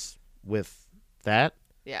everybody else with that.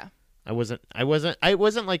 Yeah. I wasn't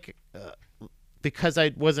like because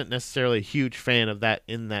I wasn't necessarily a huge fan of that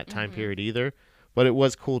in that time period either. But it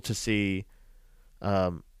was cool to see.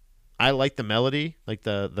 I like the melody, like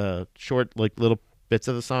the short, like little bits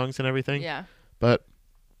of the songs and everything. Yeah. But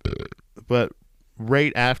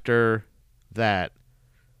right after that,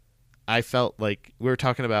 I felt like we were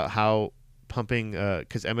talking about how pumping,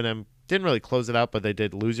 because Eminem didn't really close it out, but they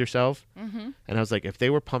did Lose Yourself. Mm-hmm. And I was like, if they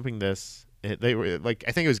were pumping this, they were like,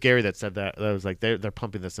 I think it was Gary that said that. That was like, they're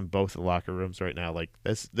pumping this in both the locker rooms right now. Like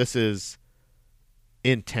this is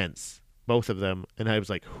intense, both of them. And I was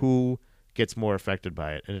like, who gets more affected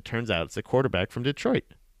by it? And it turns out it's a quarterback from Detroit.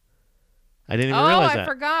 I didn't even realize that. Oh, I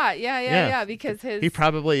forgot. Yeah. Because he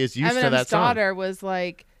probably is used to that song. daughter was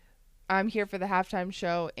like, I'm here for the halftime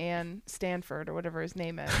show, and Stanford or whatever his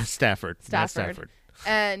name is. Stafford.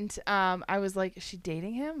 And I was like, is she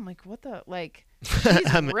dating him? I'm like, what the, like,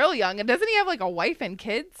 he's real young. And doesn't he have like a wife and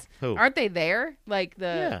kids? Who? Aren't they there? Like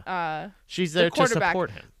she's there to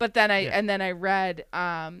support him. But then I read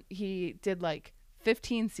he did like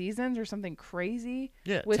 15 seasons or something crazy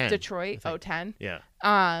with 10, Detroit. 10. Yeah.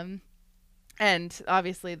 And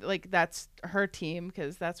obviously, like, that's her team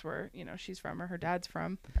because that's where, she's from or her dad's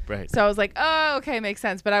from. Right. So I was like, oh, okay, makes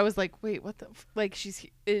sense. But I was like, wait, what the? Like,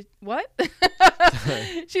 what?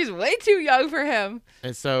 She's way too young for him.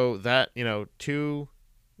 And so that,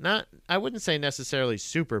 I wouldn't say necessarily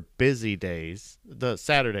super busy days. The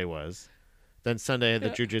Saturday was. Then Sunday had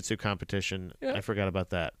the jiu-jitsu competition. Yep. I forgot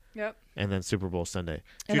about that. Yep. And then Super Bowl Sunday.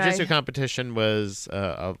 Jiu-jitsu competition was,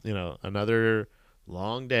 another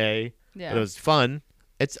long day. Yeah. But it was fun.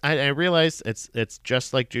 I realized it's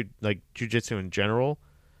just like jiu-jitsu in general.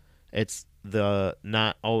 It's the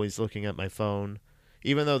not always looking at my phone.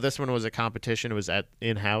 Even though this one was a competition, it was at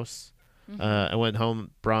in-house. Mm-hmm. I went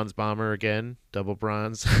home bronze bomber again, double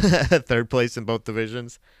bronze, third place in both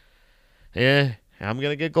divisions. Yeah, I'm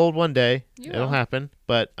gonna get gold one day. It'll happen.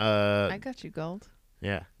 But I got you gold.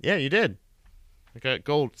 Yeah, you did. I got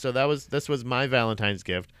gold. So this was my Valentine's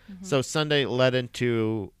gift. Mm-hmm. So Sunday led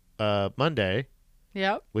into Monday.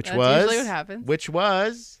 Yep. That's usually what happens. Which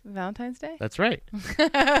was Valentine's Day. That's right.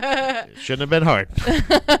 It shouldn't have been hard.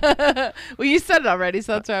 Well, you said it already,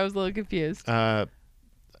 so that's why I was a little confused. I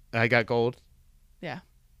got gold. Yeah.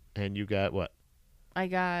 And you got what? I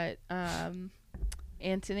got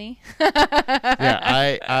Anthony.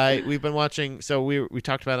 Yeah, we've been watching. So we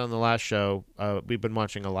talked about it on the last show. We've been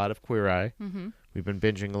watching a lot of Queer Eye. Mm-hmm. We've been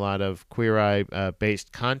binging a lot of Queer Eye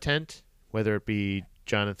based content, whether it be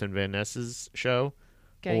Jonathan Van Ness's show,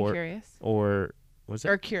 Getting Curious, or was it?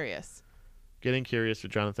 Or Curious. Getting Curious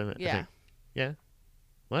with Jonathan. Yeah. Yeah.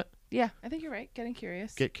 What? Yeah, I think you're right. Getting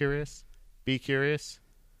Curious. Get curious. Be curious.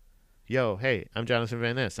 Yo, hey, I'm Jonathan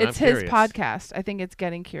Van Ness. It's his podcast. I think it's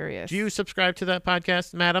Getting Curious. Do you subscribe to that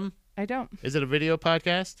podcast, madam? I don't. Is it a video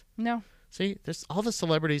podcast? No. See, there's all the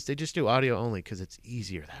celebrities. They just do audio only because it's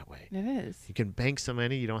easier that way. It is. You can bank so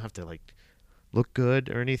many. You don't have to look good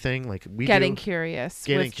or anything like we Getting do. Curious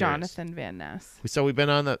Getting with Jonathan Van Ness. So we've been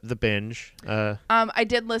on the binge. I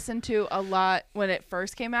did listen to a lot when it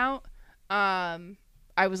first came out.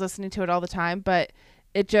 I was listening to it all the time, but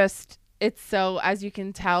it's so, as you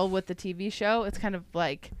can tell with the TV show, it's kind of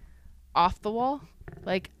like off the wall.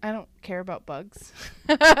 Like, I don't care about bugs,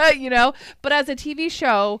 But as a TV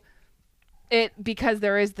show, because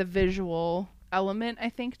there is the visual element, I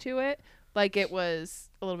think, to it, like, it was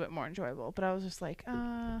a little bit more enjoyable. But I was just like,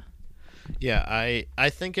 Yeah, I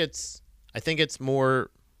think it's more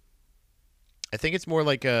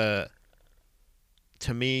like a,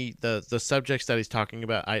 to me, the subjects that he's talking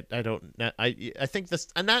about, I think this,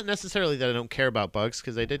 not necessarily that I don't care about bugs,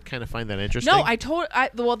 because I did kind of find that interesting. No,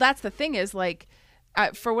 well, that's the thing is, like,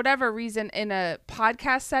 for whatever reason, in a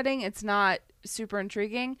podcast setting, it's not super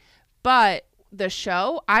intriguing, but the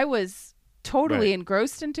show, I was totally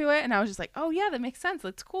engrossed into it, and I was just like, oh yeah, that makes sense.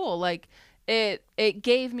 That's cool. Like, it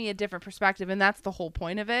gave me a different perspective, and that's the whole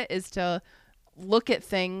point of it, is to look at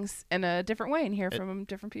things in a different way and hear from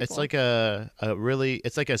different people. It's like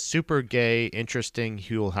it's like a super gay, interesting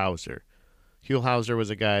Huell Hauser. Huell Hauser was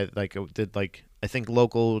a guy did I think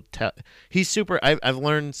local. He's super. I've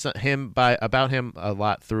learned about him a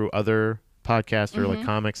lot through other podcasts or like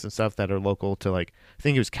comics and stuff that are local to I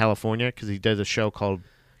think it was California, because he does a show called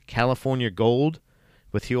California Gold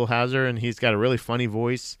with Huell Hauser, and he's got a really funny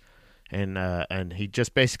voice. And he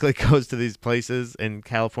just basically goes to these places in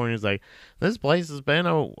California. He's like, this place has been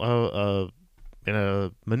in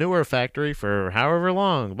a manure factory for however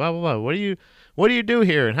long. Blah blah blah. What do you do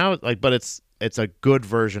here? And how but it's a good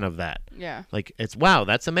version of that. Yeah. Like, it's wow,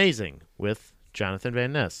 that's amazing with Jonathan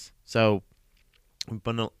Van Ness. So I've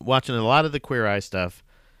been watching a lot of the Queer Eye stuff,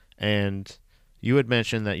 and you had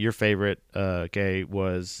mentioned that your favorite gay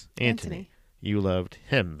was Anthony. You loved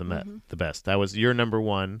him the best. That was your number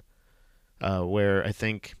one. Where I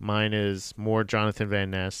think mine is more Jonathan Van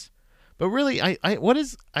Ness. But really, I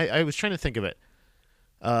was trying to think of it.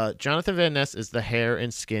 Jonathan Van Ness is the hair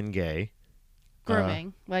and skin gay.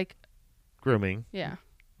 Grooming. Grooming. Yeah.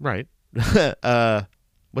 Right.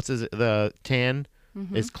 the tan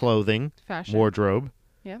is clothing, fashion, wardrobe,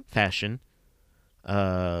 yep, fashion.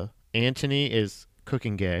 Anthony is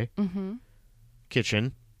cooking gay,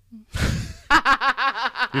 kitchen.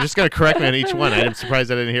 You're just gonna correct me on each one. I'm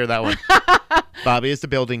surprised I didn't hear that one. Bobby is the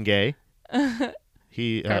building gay.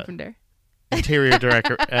 He carpenter. Interior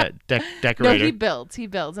decorator. No, he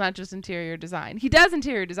builds, not just interior design. He does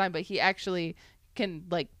interior design, but he actually can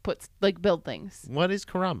build things. What is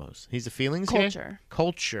Karamos? He's a feelings culture.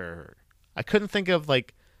 Culture. I couldn't think of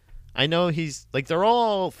I know he's they're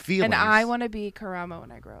all feelings. And I want to be Karamo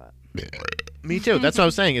when I grow up. Me too. That's what I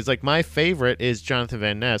was saying. Is my favorite is Jonathan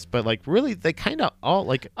Van Ness, but really they kind of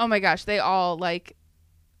all Oh my gosh, they all like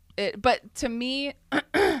it. But to me,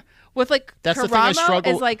 with that's Karamo the thing I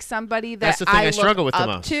struggle. Is somebody that I struggle with up the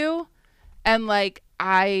most. To, and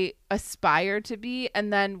I aspire to be.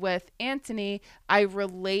 And then with Anthony, I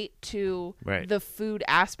relate to the food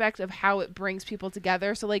aspect of how it brings people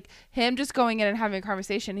together. So him just going in and having a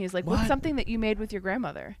conversation, he's like, what's something that you made with your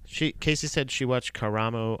grandmother? Casey said she watched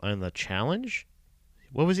Karamo on the challenge.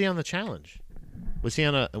 What was he on the challenge? Was he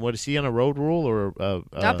on a road rule or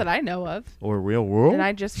not that I know of, or Real World? And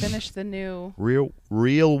I just finished the new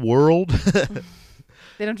Real World.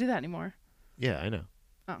 They don't do that anymore. Yeah, I know.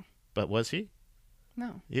 Oh, but was he?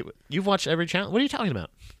 No. You've watched every challenge. What are you talking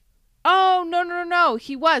about? Oh, no.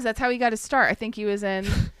 He was. That's how he got his start. I think he was in.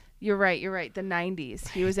 You're right. The 90s.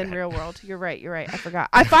 He was in Real World. You're right. I forgot.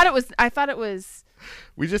 I thought it was.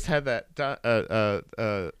 We just had that.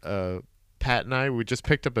 Pat and I. We just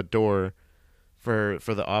picked up a door for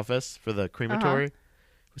the office for the crematory.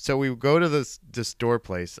 So we go to this door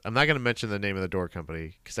place. I'm not going to mention the name of the door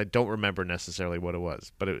company because I don't remember necessarily what it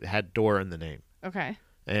was, but it had door in the name. Okay.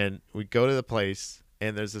 And we go to the place,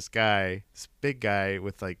 and there's this big guy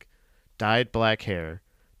with dyed black hair,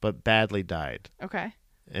 but badly dyed. Okay.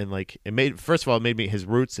 And it made his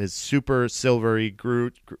roots, his super silvery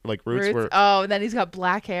roots were. Oh, and then he's got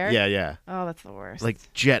black hair. Yeah. Oh, that's the worst.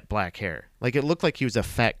 Jet black hair. It looked like he was a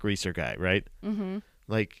fat greaser guy, right? Mm-hmm.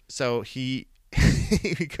 So he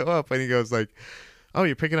go up and he goes oh,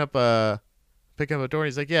 you're picking up a door.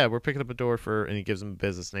 He's like, yeah, we're picking up a door and he gives him a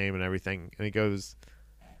business name and everything. And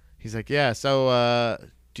he's like, yeah, so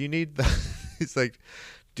do you need he's like,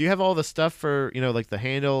 do you have all the stuff for, the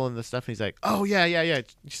handle and the stuff? And he's like, oh, yeah.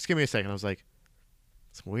 Just give me a second. I was like,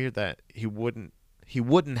 it's weird that he wouldn't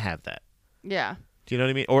have that. Yeah. Do you know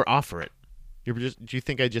what I mean? Or offer it. Do you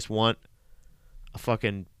think I just want a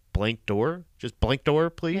fucking blank door? Just blank door,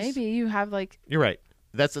 please? Maybe you have You're right.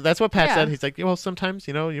 That's what Pat said. He's like, well, sometimes,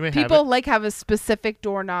 you may people have it. have a specific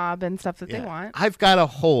doorknob and stuff that they want. I've got a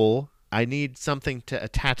hole. I need something to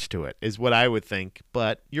attach to it is what I would think.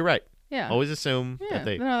 But you're right. Yeah. Always assume that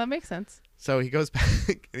they. No, that makes sense. So he goes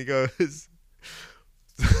back and he goes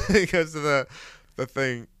to the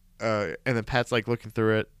thing, and then Pat's looking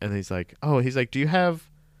through it, and he's like, do you have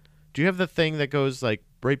the thing that goes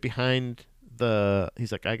right behind the?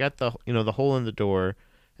 He's like, I got the the hole in the door,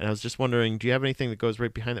 and I was just wondering, do you have anything that goes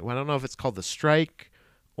right behind it? Well, I don't know if it's called the strike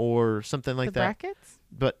or something like that. The brackets?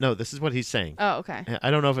 But no, this is what he's saying. Oh, okay.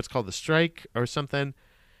 I don't know if it's called the strike or something.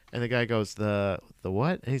 And the guy goes, the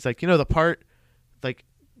what? And he's like, the part,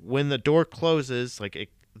 when the door closes,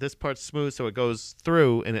 this part's smooth, so it goes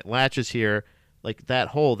through and it latches here, that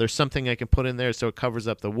hole. There's something I can put in there so it covers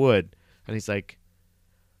up the wood. And he's like,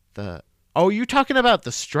 you talking about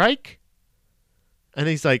the strike? And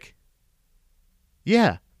he's like,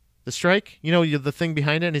 yeah, the strike. The thing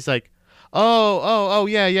behind it. And he's like, oh,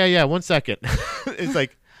 yeah. 1 second. It's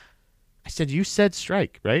like, I said, you said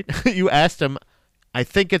strike, right? You asked him. I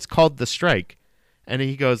think it's called the strike. And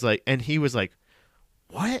he goes and he was like,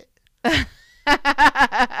 what? And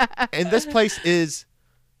this place is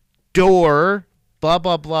door, blah,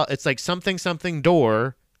 blah, blah. It's something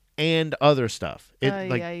door and other stuff.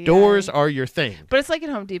 Doors are your thing. But it's like at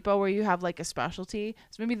Home Depot where you have a specialty.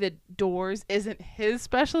 So maybe the doors isn't his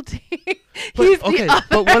specialty.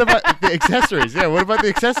 But what about the accessories? Yeah, what about the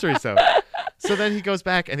accessories though? So then he goes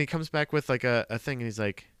back and he comes back with a thing and he's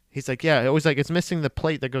like, yeah, it was it's missing the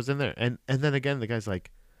plate that goes in there. And then again, the guy's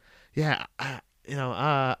like, yeah,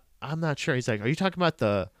 I'm not sure. He's like, are you talking about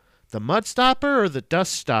the mud stopper or the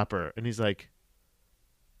dust stopper? And he's like,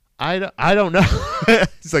 I don't know.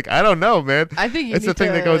 He's like, I don't know, man. I think it's the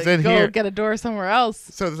thing that goes in here. Go get a door somewhere else.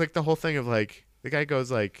 So there's the whole thing of the guy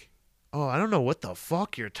goes oh, I don't know what the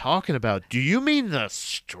fuck you're talking about. Do you mean the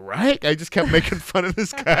strike? I just kept making fun of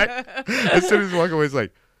this guy. As soon as he walked away, he's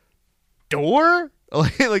like, door?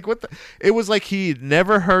 What the? It was like he'd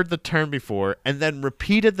never heard the term before, and then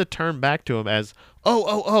repeated the term back to him as,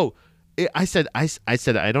 I said,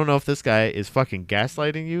 I don't know if this guy is fucking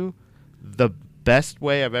gaslighting you. The best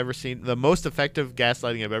way I've ever seen, the most effective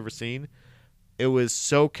gaslighting I've ever seen. It was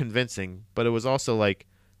so convincing, but it was also like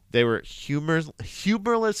they were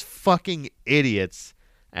humorless fucking idiots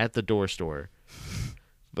at the door store.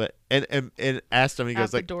 But and asked him, he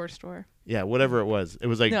goes like, the door store. Yeah, whatever it was. It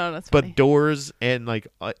was like, no, that's funny. But doors and like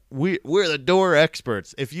we're the door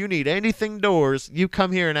experts. If you need anything doors, you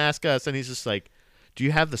come here and ask us. And he's just like, do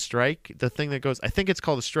you have the strike? The thing that goes, I think it's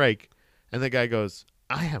called a strike. And the guy goes,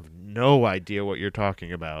 I have no idea what you're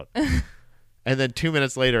talking about. And then 2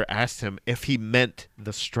 minutes later asked him if he meant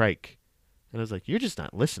the strike. And I was like, you're just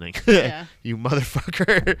not listening. Yeah. You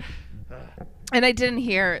motherfucker. And I didn't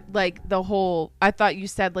hear like the whole, I thought you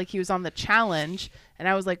said like he was on the challenge. And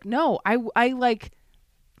I was like, no, I like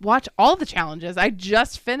watch all the challenges. I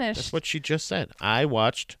just finished. That's what she just said. I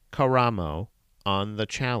watched Karamo on the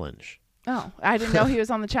challenge. Oh, I didn't know he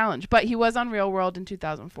was on the challenge, but he was on Real World in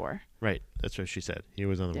 2004. Right. That's what she said. He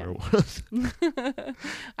was on the Real World.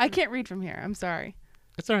 I can't read from here. I'm sorry.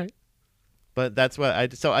 That's all right. But that's what I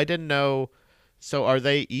didn't know. So are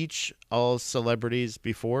they each all celebrities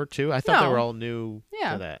before too? I thought they were all new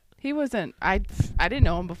to that. He wasn't. I didn't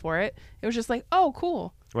know him before it. It was just like, oh,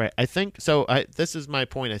 cool. Right. I think so. This is my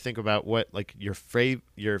point. I think about what like your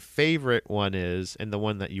favorite one is, and the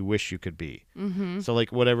one that you wish you could be. Mm-hmm. So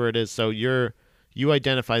like whatever it is. So you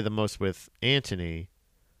identify the most with Anthony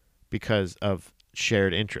because of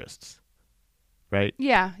shared interests, right?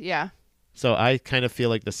 Yeah. Yeah. So I kind of feel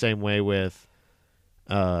like the same way with.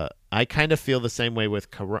 I kind of feel the same way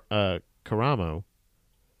with Karamo,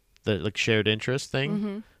 the like shared interest thing.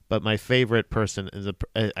 Mm-hmm. But my favorite person is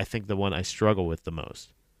I think the one I struggle with the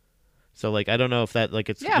most. So like I don't know if that like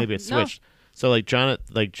it's maybe it's switched. No. So like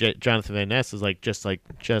Jonathan Van Ness is like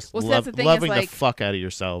loving the fuck out of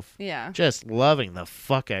yourself. Yeah. Just loving the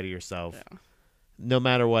fuck out of yourself. Yeah. No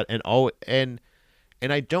matter what, and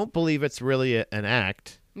I don't believe it's really an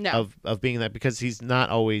act of being that, because he's not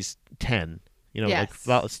always 10. You know, yes.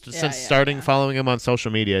 Like starting following him on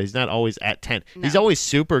social media, he's not always at 10. No. He's always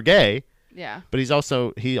super gay. Yeah. But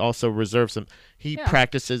he also reserves some. He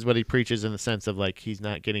practices what he preaches in the sense of like he's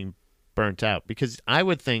not getting burnt out, because I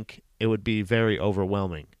would think it would be very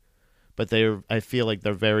overwhelming. But I feel like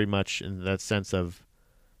they're very much in that sense of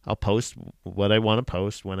I'll post what I want to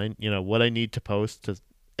post when what I need to post.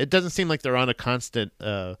 It doesn't seem like they're on a constant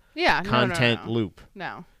content loop.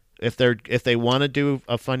 No. If they want to do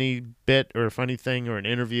a funny bit or a funny thing or an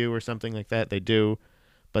interview or something like that, they do.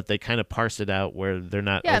 But they kind of parse it out where they're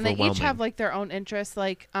not overwhelming. And they each have like their own interests.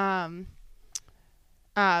 Like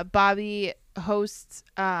Bobby hosts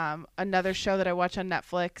another show that I watch on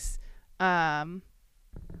Netflix,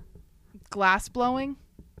 Glass Blowing.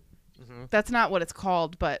 Mm-hmm. That's not what it's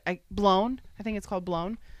called, but Blown. I think it's called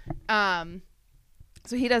Blown.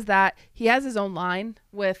 So he does that. He has his own line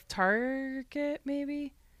with Target,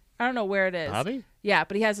 maybe. I don't know where it is. Bobby? Yeah,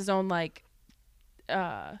 but he has his own like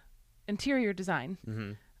interior design.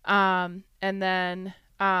 Mm-hmm. And then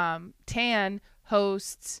Tan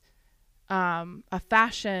hosts a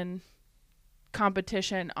fashion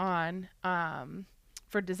competition on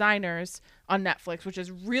for designers on Netflix, which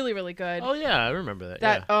is really, really good. Oh yeah, I remember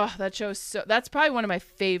that. That show's that's probably one of my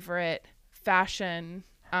favorite fashion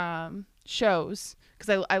shows,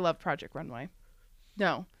 because I love Project Runway.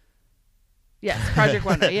 No. Yes, Project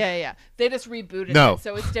Runway. Yeah. They just rebooted it,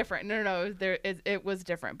 so it's different. No. It was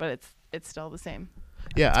different, but it's still the same.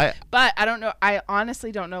 Yeah, But I don't know. I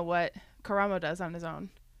honestly don't know what Karamo does on his own.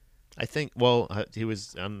 I think he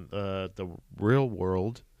was on the Real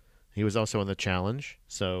World. He was also on the Challenge.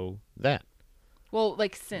 So that. Well,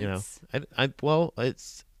 like since.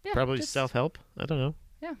 It's probably self-help. I don't know.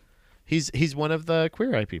 Yeah. He's one of the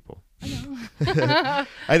Queer Eye people. I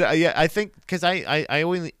know. I think because I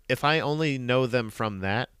only know them from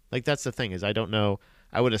that. Like that's the thing, is I don't know.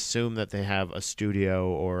 I would assume that they have a studio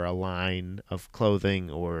or a line of clothing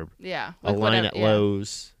or a line at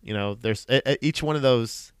Lowe's. You know, there's each one of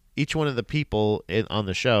the people on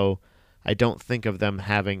the show. I don't think of them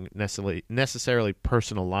having necessarily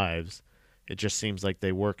personal lives. It just seems like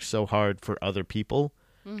they work so hard for other people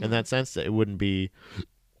in that sense that it wouldn't be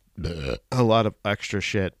a lot of extra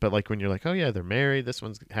shit. But like when you're like, oh yeah, they're married, this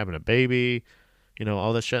one's having a baby,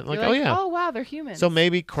 all this shit. Like, oh yeah, oh wow, they're humans. So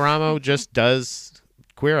maybe Karamo just does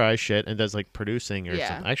Queer Eye shit and does like producing or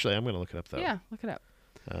something. Actually, I'm gonna look it up though. Yeah, look it up.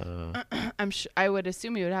 I would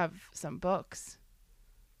assume you would have some books.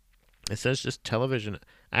 It says just television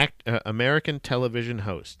American television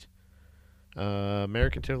host.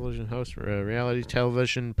 American television host, reality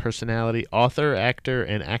television personality, author, actor,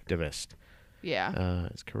 and activist. Yeah.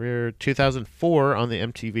 His career, 2004 on the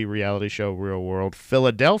MTV reality show Real World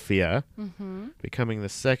Philadelphia, becoming the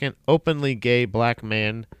second openly gay black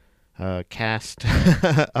man cast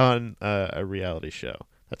on a reality show.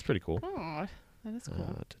 That's pretty cool. Oh, that is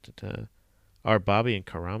cool. Are Bobby and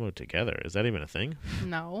Karamo together? Is that even a thing?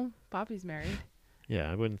 No, Bobby's married.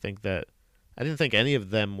 Yeah, I wouldn't think that. I didn't think any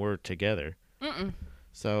of them were together.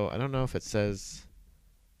 So I don't know if it says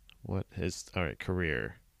what his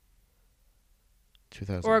career.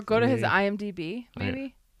 2003. Or go to his IMDb,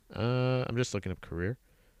 maybe. I'm just looking up career.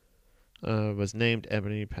 Was named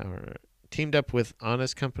Ebony Power. Teamed up with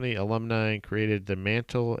Honest Company alumni and created The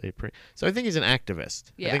Mantle. So I think he's an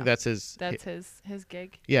activist. Yeah. I think that's his. That's his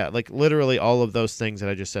gig. Yeah, like literally all of those things that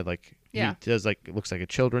I just said. Like he does looks like a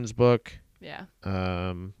children's book. Yeah.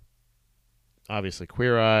 Obviously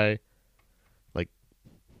Queer Eye. Like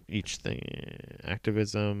each thing,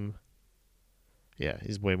 activism. Yeah,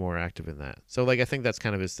 he's way more active in that. So like I think that's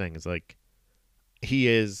kind of his thing. Is like he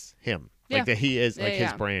is him. Like that he is like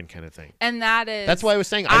his brand kind of thing. And that's why I was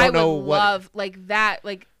saying I don't know what love like that,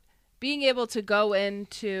 like being able to go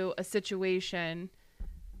into a situation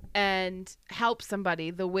and help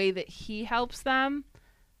somebody the way that he helps them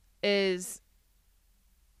is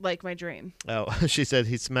like my dream. Oh, she said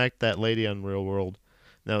he smacked that lady on Real World.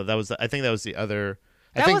 No, I think that was the other.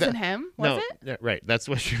 That wasn't him, was it? Right, that's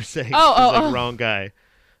what she was saying. Oh. Wrong guy.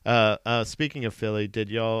 Speaking of Philly, did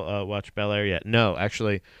y'all watch Bel Air yet? No,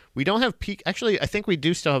 actually, we don't have Actually, I think we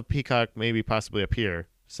do still have Peacock, maybe possibly up here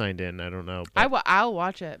signed in. I don't know. I'll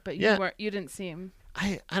watch it, but you didn't see him.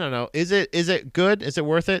 I don't know. Is it good? Is it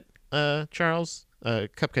worth it, Charles?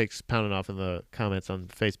 Cupcakes pounding off in the comments on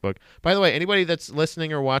Facebook. By the way, anybody that's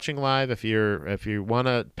listening or watching live, if you want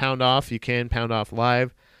to pound off, you can pound off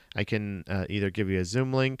live. I can either give you a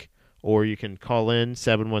Zoom link or you can call in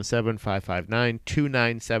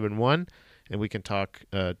 717-559-2971 and we can talk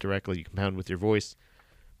directly. You can pound with your voice.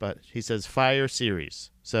 But he says Fire series.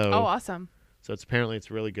 So awesome. So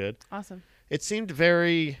it's really good. Awesome. It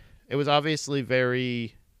was obviously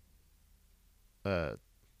very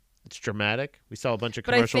it's dramatic. We saw a bunch of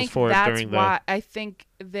commercials for it during the I think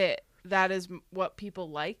that is what people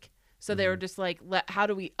like. So they were just like, how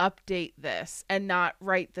do we update this and not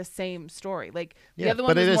write the same story? Like the other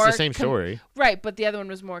one was more the same story. Right, but the other one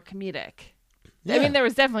was more comedic. Yeah. I mean, there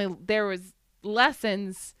was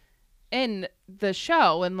lessons in the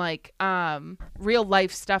show and like real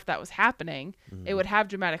life stuff that was happening. It would have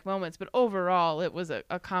dramatic moments, but overall it was a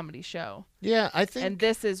comedy show. Yeah, I think. And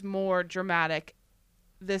this is more dramatic.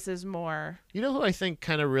 This is more. You know who I think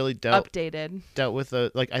kind of really dealt with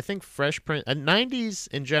I think Fresh Prince and 90s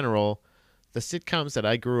in general, the sitcoms that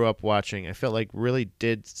I grew up watching, I felt like really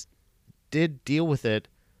did deal with it.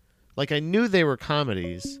 Like I knew they were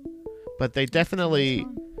comedies, but they definitely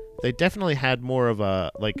had more of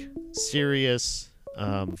a like serious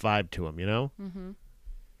vibe to them, you know?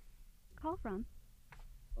 Call from.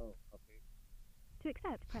 Oh, okay. To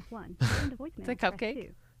accept, press 1. Send a voicemail. It's a cupcake. Press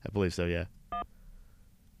 2. I believe so, yeah.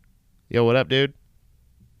 Yo, what up, dude?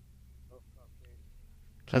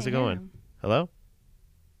 How's it going? Hello?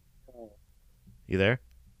 You there?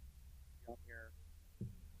 I'm here.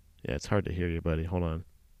 Yeah, it's hard to hear you, buddy. Hold on.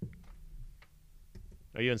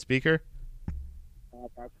 Are you on speaker? I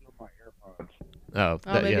put my AirPods. Oh,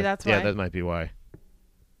 maybe that's why. Yeah, that might be why.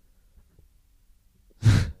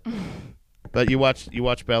 But you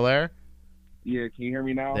watch Bel Air? Yeah, can you hear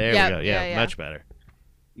me now? There we go. Yeah, much better.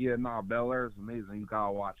 Yeah, Bel Air is amazing. You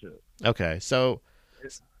gotta watch it. Okay, so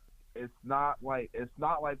it's not like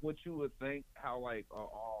what you would think. How like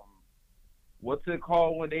what's it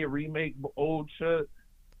called when they remake old shit?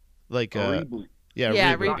 Like a reboot.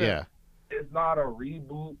 Yeah, reboot. Yeah. It's not a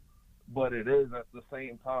reboot, but it is at the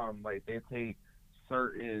same time. Like they take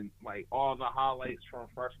certain like all the highlights from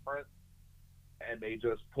Fresh Prince and they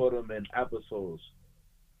just put them in episodes.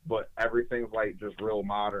 But everything's like just real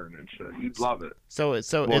modern and shit. You'd love it. So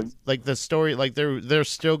it's like the story, like there's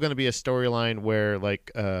still going to be a storyline where like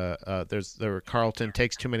Carlton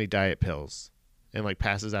takes too many diet pills and like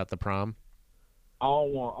passes out the prom. I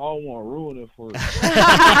don't want to ruin it for you. But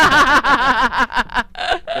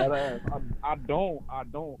I don't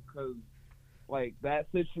because like that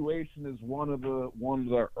situation is one of the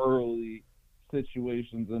early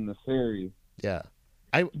situations in the series. Yeah.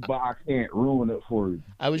 But I can't ruin it for you.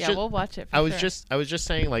 We'll watch it. I was just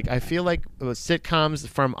saying, like, I feel like sitcoms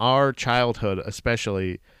from our childhood,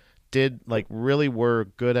 especially, really were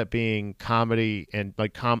good at being comedy and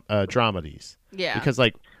like dramedies. Yeah. Because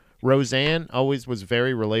like Roseanne always was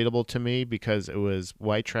very relatable to me because it was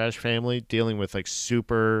white trash family dealing with like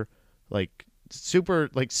super like super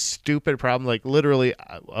like stupid problem, like literally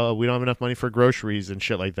we don't have enough money for groceries and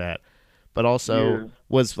shit like that, but also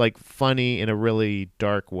was like funny in a really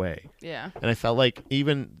dark way. Yeah. And I felt like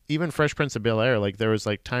even Fresh Prince of Bel-Air, like there was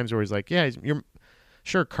like times where he's like, yeah, you're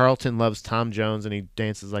sure Carlton loves Tom Jones and he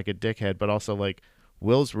dances like a dickhead, but also like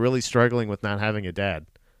Will's really struggling with not having a dad.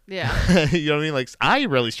 Yeah. You know what I mean? Like I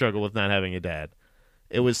really struggle with not having a dad.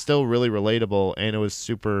 It was still really relatable, and it was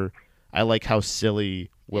super. I like how silly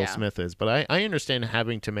Will Smith is, but I understand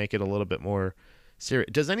having to make it a little bit more serious.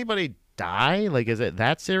 Does anybody die? Like, is it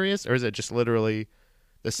that serious, or is it just literally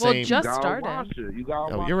the same? Well, just started. You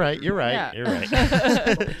gotta watch you're right. it. You're right. Yeah. You're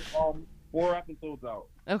right. 4 episodes out.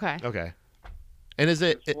 Okay. Okay. And is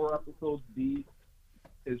it 4 episodes deep?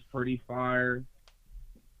 It's pretty fire.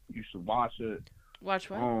 You should watch it. Watch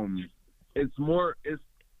what? It's more.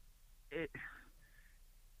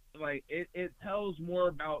 It tells more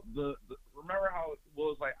about the remember how it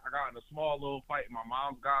was like I got in a small little fight and my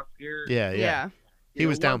mom got scared? Yeah. He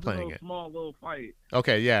was downplaying it. Small little fight.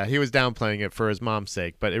 Okay, yeah, he was downplaying it for his mom's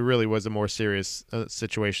sake, but it really was a more serious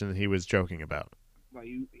situation that he was joking about. Like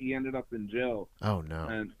he ended up in jail. Oh no.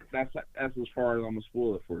 And that's as far as I'm gonna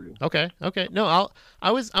spoil it for you. Okay. No,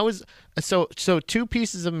 I was so 2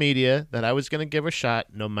 pieces of media that I was gonna give a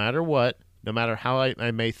shot no matter what. No matter how I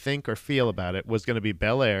may think or feel about it, was going to be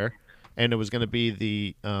Bel-Air, and it was going to be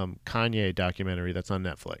the Kanye documentary that's on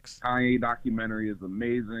Netflix. Kanye documentary is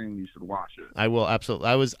amazing. You should watch it. I will absolutely.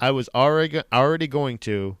 I was already going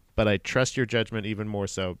to, but I trust your judgment even more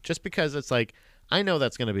so, just because it's like I know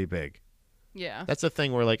that's going to be big. Yeah. That's the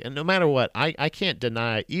thing where like, and no matter what, I can't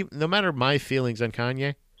deny, even no matter my feelings on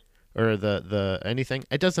Kanye or the anything,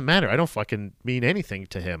 it doesn't matter. I don't fucking mean anything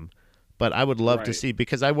to him. But I would love to see,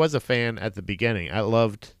 because I was a fan at the beginning. I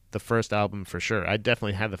loved the first album for sure. I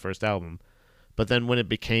definitely had the first album, but then when it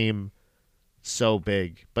became so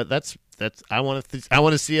big, but that's I want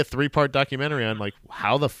to see a 3-part documentary on like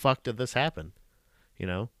how the fuck did this happen, you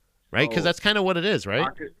know, right? Because that's kind of what it is, right?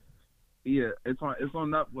 It's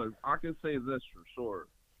on Netflix. I can say this for sure.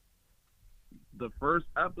 The first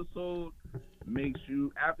episode makes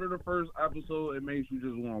you, after the first episode, it makes you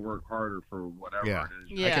just want to work harder for whatever it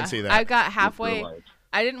is. Yeah, I can see that. I got halfway.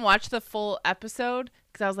 I didn't watch the full episode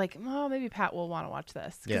because I was like, oh, maybe Pat will want to watch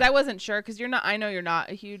this. Because I wasn't sure, because I know you're not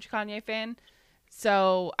a huge Kanye fan.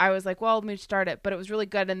 So I was like, well, let me start it. But it was really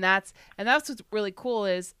good. And that's what's really cool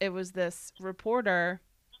is it was this reporter.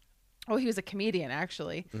 Oh, he was a comedian,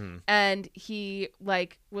 actually. Mm-hmm. And he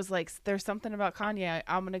was like, there's something about Kanye.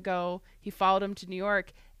 I'm going to go. He followed him to New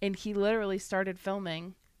York, and he literally started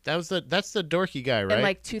filming. That's the dorky guy, right? In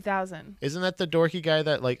like 2000. Isn't that the dorky guy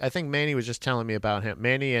that I think Manny was just telling me about him.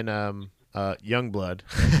 Manny and Youngblood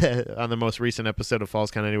on the most recent episode of Falls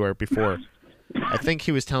Count Anywhere before. I think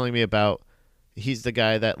he was telling me about, he's the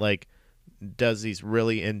guy that does these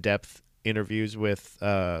really in-depth interviews with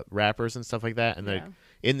rappers and stuff like that, and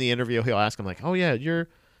in the interview he'll ask him like, oh yeah, your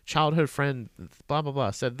childhood friend blah blah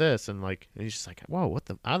blah said this, and he's just like, whoa,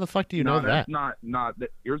 how the fuck do you know that? Not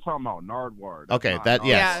you're talking about Nardwuar. Okay, that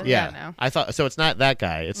yeah. I thought so. It's not that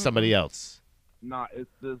guy, it's somebody else.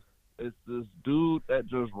 It's this dude that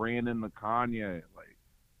just ran into Kanye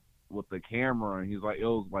with the camera, and he's like,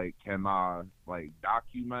 can I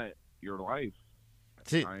document your life?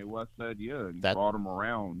 See, Kanye West said and brought him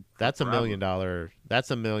around. That's $1 million. That's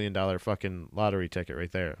 $1 million fucking lottery ticket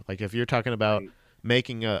right there. If you're talking about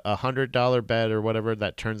making a $100 bet or whatever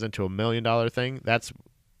that turns into $1 million thing, that's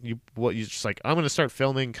you just I'm gonna start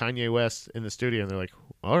filming Kanye West in the studio, and they're like,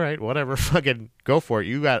 all right, whatever, fucking go for it.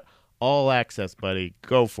 You got all access, buddy.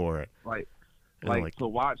 Go for it. To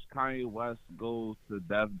watch Kanye West go to the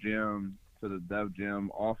Def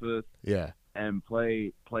Jam office, and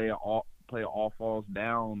play All Falls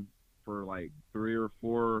Down for 3 or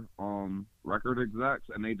 4 record execs,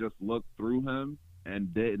 and they just looked through him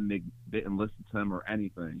and didn't listen to him or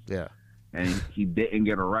anything. Yeah. And he didn't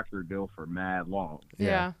get a record deal for mad long.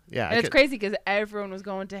 Yeah. And it's crazy because everyone was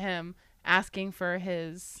going to him asking for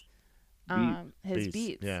his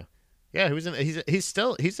beats. Yeah. Yeah, he's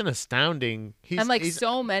an astounding.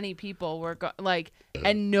 So many people were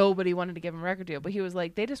and nobody wanted to give him a record deal, but he was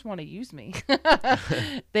like, they just want to use me.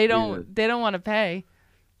 They don't want to pay.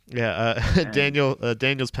 Yeah,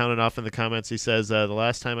 Daniel's pounding off in the comments. He says, the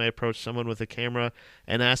last time I approached someone with a camera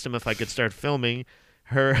and asked him if I could start filming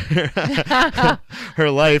her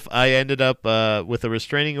her life, I ended up with a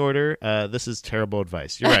restraining order. This is terrible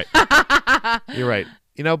advice. You're right. You're right.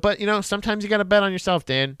 But sometimes you got to bet on yourself,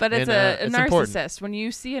 Dan. But it's a narcissist. Important. When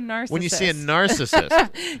you see a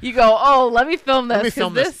narcissist, you go, "Oh, let me film this. Let me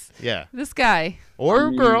film this. Yeah, this guy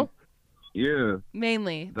or girl." Yeah.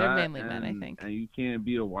 Mainly, they're mainly men, I think. And you can't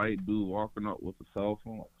be a white dude walking up with a cell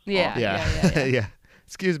phone. Yeah. Yeah.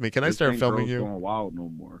 Excuse me, can I start filming you? Going wild no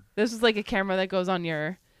more. This is like a camera that goes on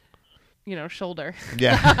your, shoulder.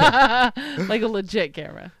 Yeah. Like a legit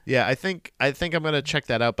camera. Yeah, I think I'm gonna check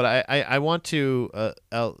that out, but I want to.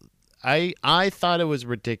 I thought it was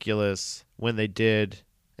ridiculous when they did,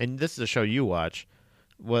 and this is a show you watch,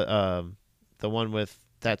 what the one with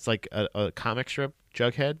that's like a comic strip,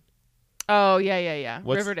 Jughead. Oh yeah.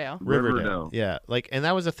 Riverdale. Yeah, like, and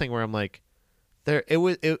that was a thing where I'm like,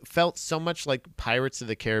 it felt so much like Pirates of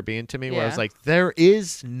the Caribbean to me, where I was like, there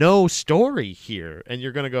is no story here, and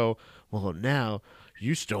you're gonna go, well, now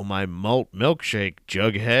you stole my malt milkshake,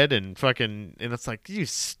 Jughead, and it's like, you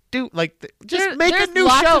just make a new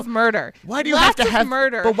lots show. Of murder. Why do you have to have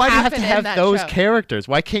murder? But why do you have to have those show? Characters?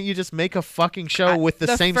 Why can't you just make a fucking show with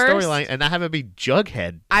the same storyline and not have it be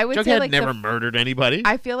Jughead? I would say, Jughead like, never murdered anybody.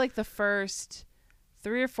 I feel like the first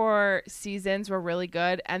 3 or 4 seasons were really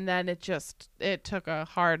good, and then it took a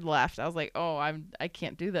hard left. I was like, oh, I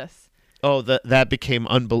can't do this. Oh, that became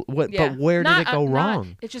unbelievable. Yeah. But where did it go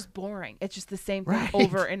wrong? It's just boring. It's just the same thing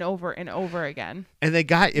over and over and over again. And they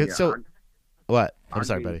got it. So, what? I'm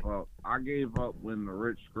sorry, buddy. I gave up when the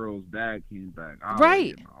rich girl's dad came back. I'm not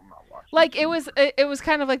watching. Like, it was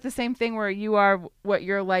kind of like the same thing where you are what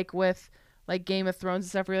you're like with like Game of Thrones and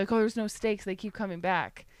stuff. Where you're like, oh, there's no stakes. They keep coming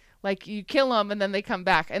back. Like, you kill them and then they come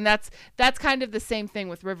back, and that's kind of the same thing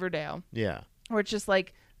with Riverdale. Yeah. Where it's just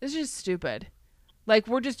like, this is just stupid. Like,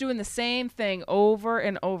 we're just doing the same thing over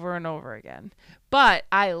and over and over again. But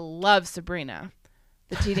I love Sabrina,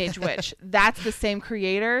 the Teenage Witch. That's the same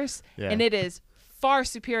creators, and it is far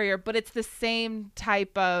superior, but it's the same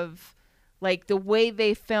type of, like, the way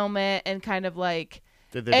they film it and kind of like...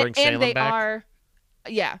 Did they bring Salem back?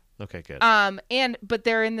 Yeah. Okay, good. But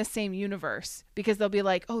they're in the same universe, because they'll be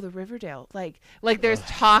like, oh, the Riverdale, like there's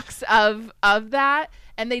talks of that,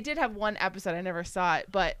 and they did have one episode, I never saw it,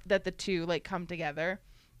 but that the two like come together.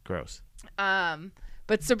 Gross.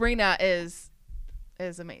 But Sabrina is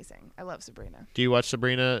amazing. I love Sabrina. Do you watch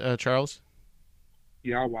Sabrina, Charles?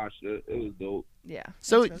 Yeah, I watched it. It was dope. Yeah.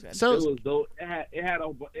 So it was dope. It had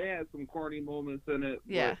some corny moments in it.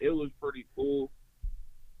 Yeah. But it was pretty cool.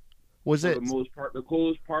 Was it? For the most part, the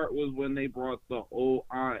coolest part was when they brought the old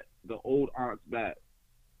aunts back.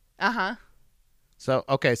 So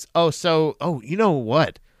okay. You know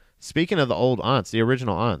what? Speaking of the old aunts, the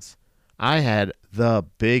original aunts, I had the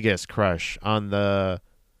biggest crush on the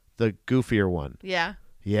goofier one. Yeah.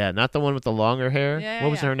 Yeah, not the one with the longer hair. Yeah,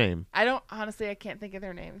 what was her name? I can't think of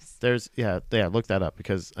their names. There's look that up,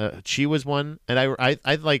 because she was one, and I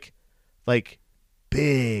like big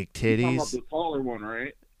titties. You're talking about the taller one,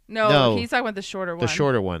 right? No, he's talking about the shorter one. The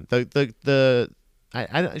shorter one.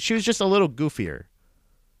 She was just a little goofier.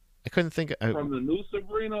 I couldn't think. From the new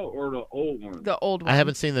Sabrina or the old one? The old one. I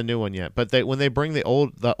haven't seen the new one yet, but when they bring the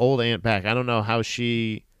old aunt back, I don't know how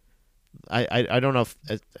she. I don't know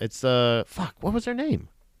if it's fuck. What was her name?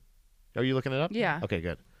 Are you looking it up? Yeah. Okay,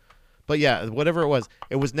 good. But yeah, whatever it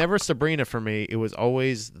was never Sabrina for me. It was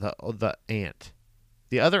always the aunt.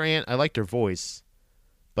 The other aunt, I liked her voice,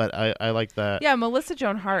 but I like that. Yeah, Melissa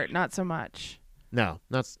Joan Hart, not so much. No.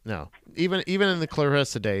 Even in the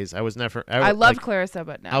Clarissa days, I was never. I loved Clarissa,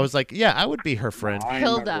 but no. I was like, yeah, I would be her friend.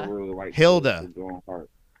 Hilda. Really Hilda.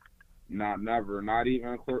 Never. Not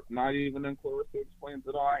even in Clarissa Explains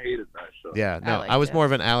It All. I hated that show. Yeah, no, I was more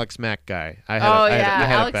of an Alex Mack guy.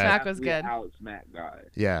 Alex Mack was good. Alex Mack guy.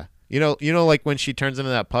 Yeah, you know, like when she turns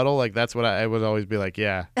into that puddle, like that's what I would always be like.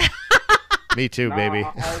 Yeah, me too, baby.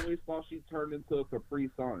 I always thought she turned into a Capri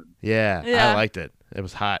Sun. Yeah, I liked it. It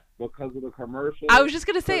was hot because of the commercial. I was just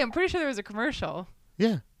gonna say, I'm pretty sure there was a commercial.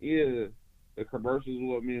 Yeah. Yeah. The commercials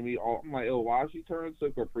with me and me. I'm like, oh, why she turned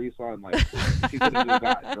to Capri Sun? Like, she could have just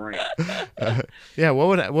got drink. Yeah, what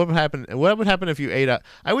would happen? What would happen if you ate a?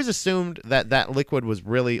 I always assumed that liquid was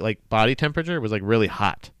really like body temperature was like really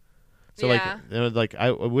hot. So like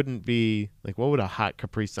I wouldn't be like, what would a hot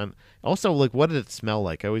Capri Sun? Also, like, what did it smell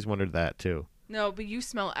like? I always wondered that too. No, but you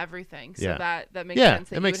smell everything, so that makes sense.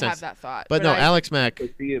 That it makes sense. Have that thought. But no, Alex Mack. To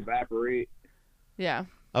see evaporate. Yeah.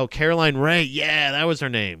 Oh, Caroline Rhea. Yeah, that was her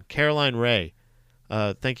name. Caroline Rhea.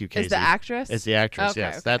 Thank you, Casey. Is the actress? It's the actress, okay,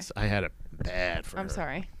 yes. okay. I had it bad for her. I'm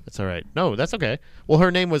sorry. That's all right. No, that's okay. Well, her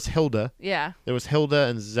name was Hilda. Yeah. There was Hilda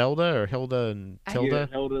and Zelda, or Hilda and Tilda.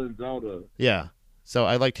 Yeah, Hilda and Zelda. Yeah. So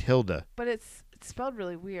I liked Hilda. But it's spelled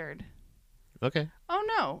really weird. Okay. Oh,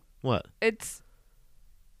 no. What?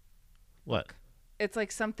 What? It's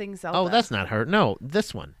like something Zelda. Oh, that's not her. No,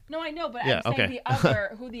 this one. No, I know, but I'm saying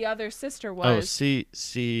who the other sister was. Oh,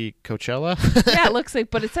 see Coachella? Yeah, it looks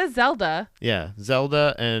like, but it says Zelda. Yeah,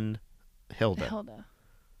 Zelda and Hilda.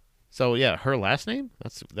 So yeah, her last name?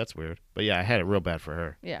 That's weird. But yeah, I had it real bad for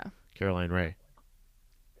her. Yeah. Caroline Ray.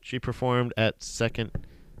 She performed at Second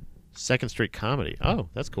Street Comedy. Oh,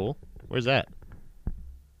 that's cool. Where's that?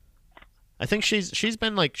 I think she's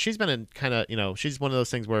been in kind of, she's one of those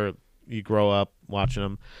things where you grow up watching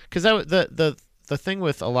them, because the thing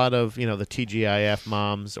with a lot of the TGIF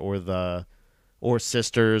moms or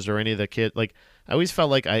sisters or any of the kids, like I always felt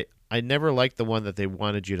like I never liked the one that they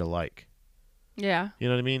wanted you to like. Yeah. You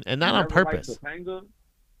know what I mean? And not on purpose.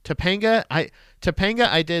 Topanga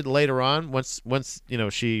I did later on once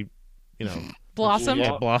she blossomed.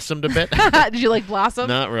 Yeah, blossomed a bit. Did you like Blossom?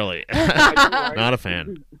 Not really. Not a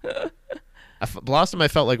fan. Blossom I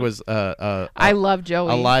felt like was I love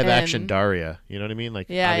Joey. A live action Daria. You know what I mean? Like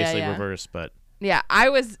obviously reverse, but yeah,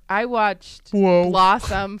 I watched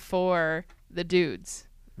Blossom for the dudes.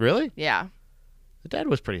 Really? Yeah. The dad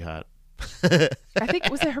was pretty hot. I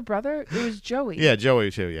think was it her brother? It was Joey. Yeah,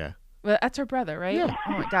 Joey too. Yeah. But that's her brother, right? Yeah.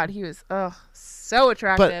 Oh my God, he was so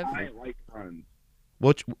attractive. But I like Friends.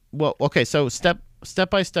 Well, okay. So step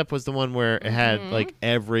by step was the one where it had like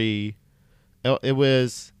every. It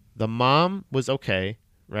was the mom was okay,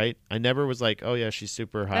 right? I never was like, oh yeah, she's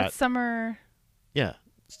super hot. That's Summer. Yeah.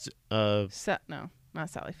 No, not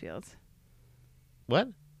Sally Fields. What?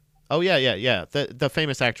 Oh yeah. The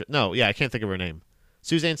famous actress. No, yeah, I can't think of her name.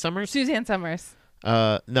 Suzanne Summers? Suzanne Summers.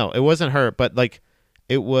 No, it wasn't her, but like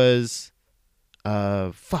it was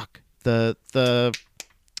the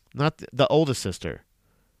not the oldest sister.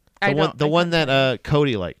 The one that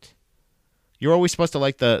Cody liked. You're always supposed to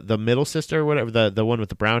like the middle sister or whatever, the one with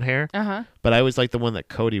the brown hair. Uh-huh. But I always liked the one that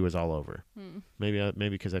Cody was all over. Maybe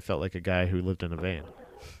because I felt like a guy who lived in a van.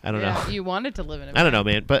 I don't know. You wanted to live in a van. I don't know,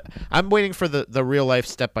 man. But I'm waiting for the real life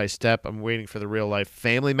step by step. I'm waiting for the real life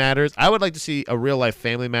Family Matters. I would like to see a real life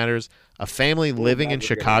Family Matters, a family living in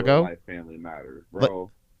Chicago. Real life Family Matters,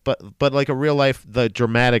 bro. But like a real life, the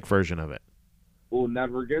dramatic version of it. We'll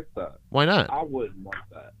never get that. Why not? I wouldn't want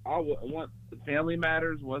that. I would want Family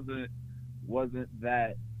Matters wasn't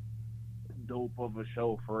that dope of a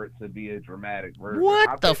show for it to be a dramatic version.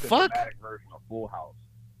 What the fuck? A dramatic version of Full House.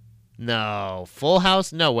 No, Full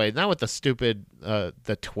House? No way. Not with the stupid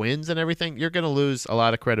the twins and everything. You're gonna lose a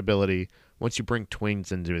lot of credibility once you bring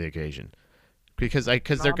twins into the occasion, because they're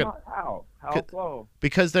gonna how so?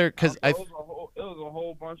 Because it was a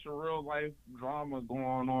whole bunch of real life drama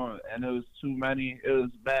going on, and it was too many. It was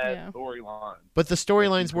bad storylines. But the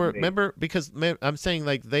storylines were, remember, because I'm saying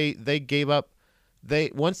like they gave up.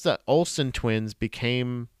 Once the Olsen twins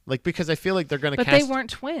became like, because I feel like they're gonna. But cast, they weren't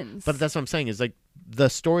twins. But that's what I'm saying is like the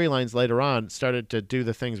storylines later on started to do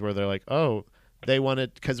the things where they're like, oh, they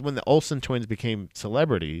wanted, because when the Olsen twins became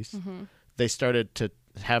celebrities, they started to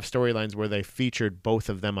have storylines where they featured both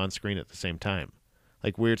of them on screen at the same time,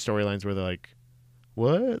 like weird storylines where they're like,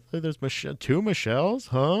 what? There's two Michelles,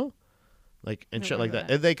 huh? Like and shit like that.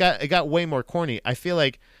 And it got way more corny. I feel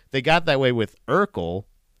like they got that way with Urkel,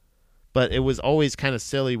 but it was always kind of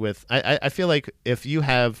silly with. I feel like if you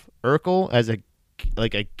have Urkel as a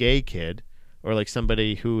gay kid, or like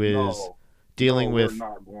somebody who is dealing with. We're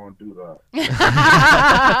not going to do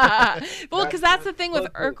that. Well, because that's the thing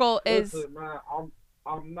with Urkel is. Listen, man,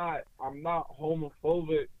 I'm not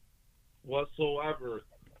homophobic whatsoever,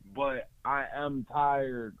 but I am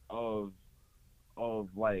tired of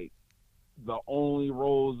like the only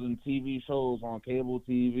roles in TV shows on cable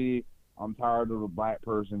TV. I'm tired of the black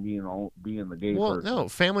person being the gay person. Well, no,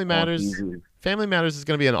 Family Matters. Family Matters is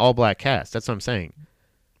going to be an all black cast. That's what I'm saying.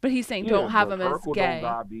 But he's saying don't have him as Urkel gay. Don't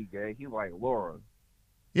gotta be gay. He like Laura.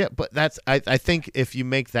 Yeah, but that's I think if you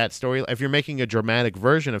make that story, if you're making a dramatic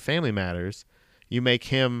version of Family Matters, you make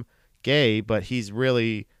him gay, but he's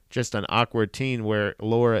really just an awkward teen where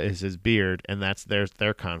Laura is his beard, and that's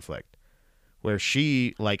their conflict, where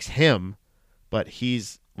she likes him, but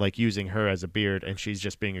he's like using her as a beard, and she's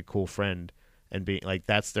just being a cool friend and being like,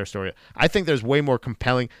 that's their story. I think there's way more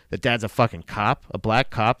compelling that dad's a fucking cop, a black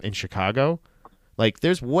cop in Chicago. Like,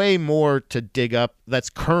 there's way more to dig up that's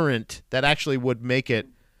current that actually would make it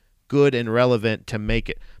good and relevant to make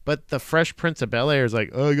it. But the Fresh Prince of Bel-Air is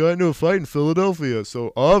like, oh, I got into a fight in Philadelphia,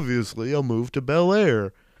 so obviously I'll move to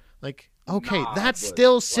Bel-Air. Like, okay, that's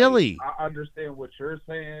still silly. I understand what you're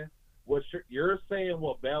saying. You're saying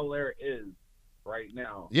what Bel-Air is right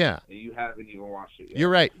now. Yeah. And you haven't even watched it yet.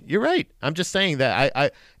 You're right. I'm just saying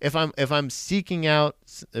that if I'm seeking out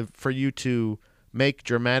for you to make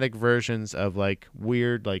dramatic versions of like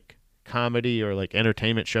weird like comedy or like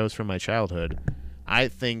entertainment shows from my childhood, I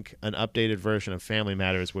think an updated version of Family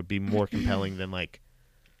Matters would be more compelling than like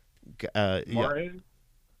Martin?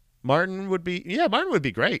 Martin would be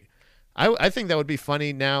great. I think that would be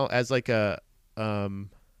funny now as like a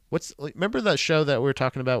remember that show that we were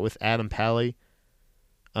talking about with Adam Pally?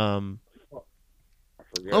 Oh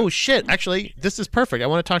shit! Actually, this is perfect. I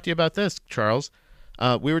want to talk to you about this, Charles.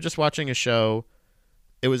 We were just watching a show.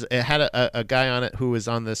 It had a guy on it who was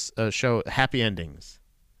on this show, Happy Endings,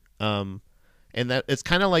 and that it's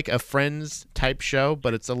kind of like a Friends type show,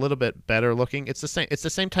 but it's a little bit better looking. It's the same. It's the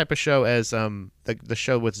same type of show as the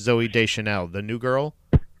show with Zooey Deschanel, the new girl.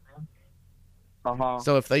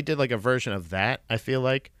 So if they did like a version of that, I feel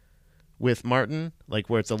like with Martin, like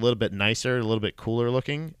where it's a little bit nicer, a little bit cooler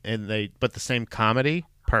looking, but the same comedy,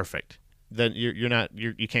 perfect. Then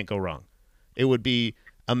you can't go wrong. It would be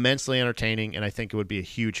immensely entertaining, and I think it would be a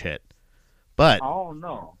huge hit. But I don't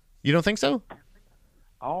know. You don't think so?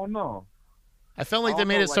 I don't know. I felt like they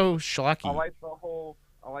made it so schlocky. I like the whole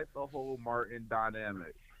Martin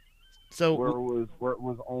dynamic. So where it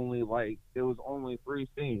was only 3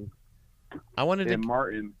 scenes. I wanted to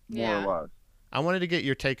Martin more or less. I wanted to get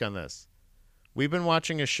your take on this. We've been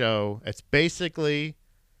watching a show. It's basically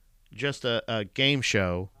just a game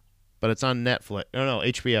show, but it's on Netflix. No,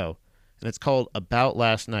 HBO, and it's called About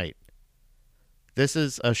Last Night. This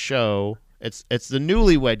is a show. It's the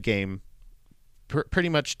Newlywed Game, pretty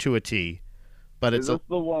much to a T. But is this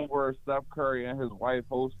the one where Steph Curry and his wife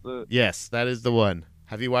hosted? Yes, that is the one.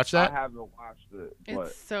 Have you watched that? I haven't watched it.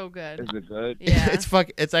 It's so good. Is it good? Yeah.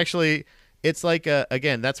 It's actually. It's like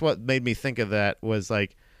again, that's what made me think of that was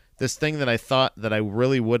like this thing that I thought that I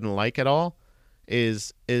really wouldn't like at all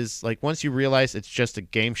is like once you realize it's just a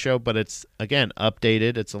game show, but it's again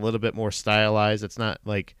updated. It's a little bit more stylized. It's not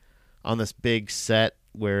like on this big set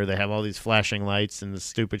where they have all these flashing lights and the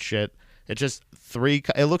stupid shit. It's just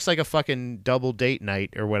it looks like a fucking double date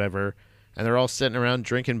night or whatever, and they're all sitting around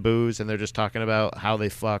drinking booze and they're just talking about how they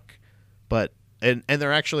fuck, but and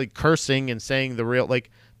they're actually cursing and saying the real like.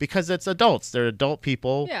 Because it's adults. They're adult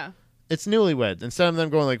people. Yeah. It's newlyweds. Instead of them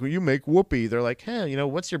going like, well, you make whoopee, they're like, hey,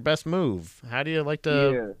 what's your best move? How do you like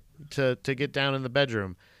to get down in the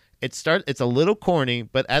bedroom? It's a little corny,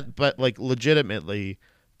 but like legitimately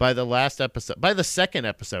by the second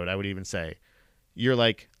episode, I would even say, you're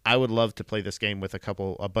like, I would love to play this game with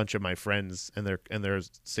a bunch of my friends and their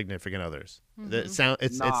significant others. Mm-hmm.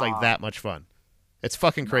 It's like that much fun. It's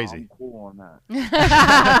fucking crazy. I'm cool on that.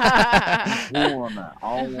 I'm cool on that.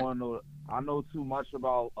 I don't want to. I know too much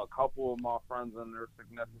about a couple of my friends and their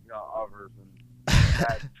significant others, and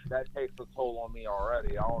that takes a toll on me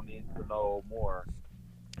already. I don't need to know more.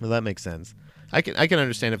 Well, that makes sense. I can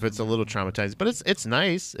understand if it's a little traumatizing, but it's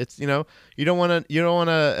nice. It's you don't want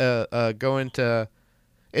to go into.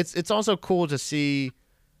 It's also cool to see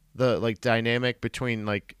the like dynamic between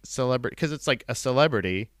like celebrity because it's like a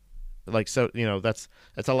celebrity. Like so, that's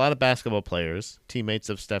a lot of basketball players, teammates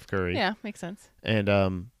of Steph Curry. Yeah, makes sense. And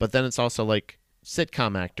but then it's also like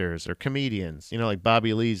sitcom actors or comedians. Like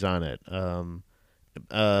Bobby Lee's on it. I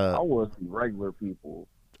want to see regular people.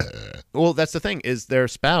 Well, that's the thing is their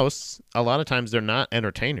spouse. A lot of times they're not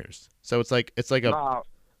entertainers, so it's like a. Nah,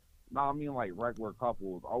 I mean like regular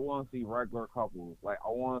couples. I want to see regular couples. Like I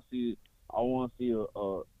want to see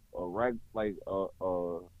a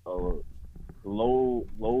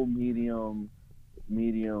low medium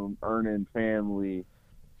earning family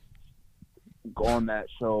go on that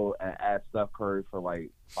show and ask Steph Curry for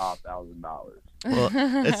like $5,000. Well,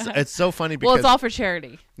 it's so funny because it's all for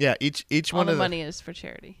charity. Yeah, each all one the of money is for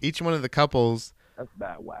charity. Each one of the couples. That's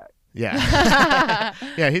bad whack. Yeah,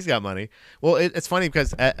 yeah, he's got money. Well, it's funny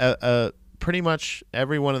because pretty much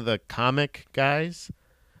every one of the comic guys,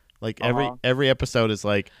 like every episode is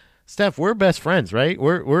like. Steph, we're best friends, right?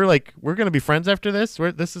 We're gonna be friends after this.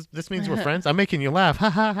 This means we're friends. I'm making you laugh, ha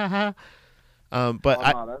ha ha ha.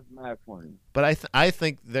 That's mad funny. But I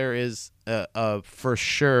think there is a for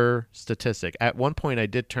sure statistic. At one point, I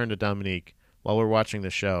did turn to Dominique while we're watching the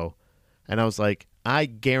show, and I was like, I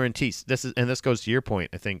guarantee this goes to your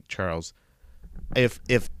point. I think Charles, if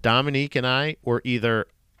Dominique and I were either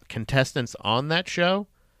contestants on that show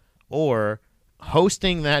or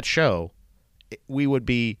hosting that show, we would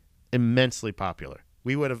be immensely popular.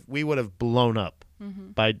 We would have blown up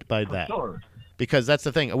by that. Sure. Because that's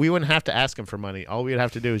the thing. We wouldn't have to ask him for money. All we'd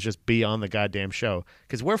have to do is just be on the goddamn show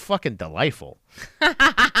because we're fucking delightful.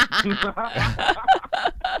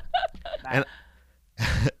 and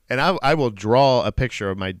I will draw a picture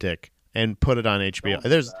of my dick and put it on HBO.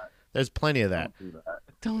 There's plenty of that.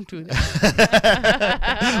 Don't do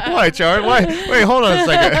that. Why, Char? Why? Wait, hold on a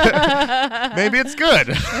second. Maybe it's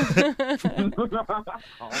good. I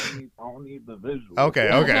don't need the visual. Okay.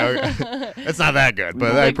 It's not that good,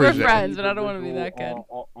 but I appreciate it. We're friends, but I don't want to be that good.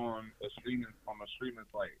 On a streaming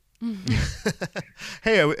site.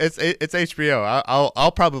 Hey, it's HBO.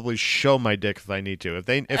 I'll probably show my dick if I need to. If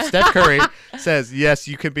Steph Curry says yes,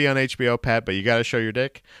 you can be on HBO, Pat, but you got to show your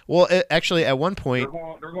dick. Well, actually, at one point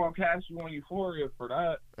they're going to cast you on Euphoria for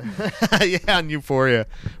that. Yeah, on Euphoria,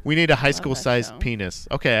 we need a high school sized penis.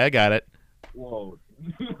 Okay, I got it. Whoa.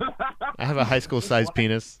 I have a high school sized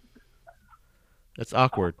penis. That's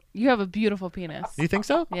awkward. You have a beautiful penis. You think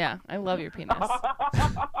so? Yeah, I love your penis.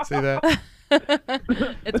 See that?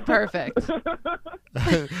 It's perfect. No,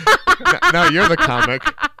 you're the comic.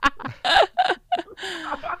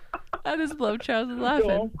 I just love Charles laughing.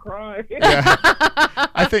 Don't cry. Yeah.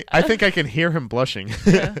 I think I can hear him blushing.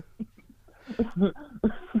 Yeah.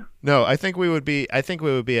 No, I think we would be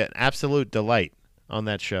an absolute delight on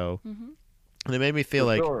that show. Mm-hmm. And it made me feel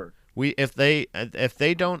like if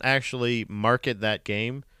they don't actually market that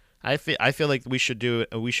game, I feel like we should do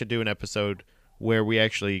an episode where we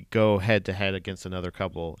actually go head to head against another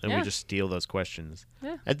couple and we just steal those questions.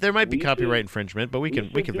 Yeah. And there might be copyright infringement, but we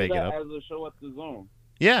can make it up. As a show at the Zone.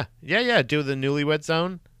 Yeah. Do the Newlywed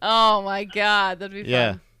Zone. Oh my God, that'd be fun.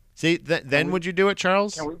 Yeah. See, then would you do it,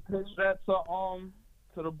 Charles? Can we pitch that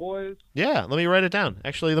to the boys? Yeah, let me write it down.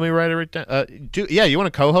 Actually, let me write it down. You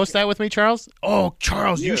want to co-host that with me, Charles? Oh,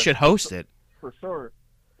 Charles, you should host it. For sure.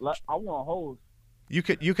 I want to host.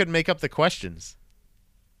 You could make up the questions.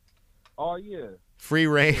 Oh yeah. Free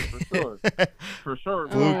reign. For sure. For sure.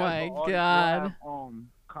 Oh my God.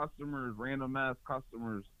 Customers, random ass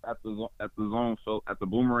customers at the Zone at the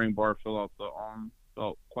Boomerang Bar fill out the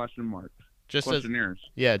question marks. Questionnaires.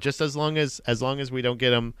 Just as long as we don't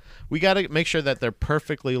get them, we got to make sure that they're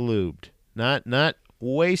perfectly lubed, not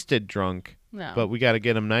wasted drunk. No. But we got to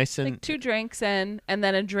get them nice and like 2 drinks in, and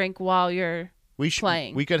then a drink while you're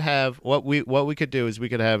playing. We could have what we could do is we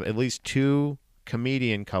could have at least 2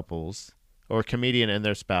 comedian couples or comedian and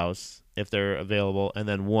their spouse if they're available, and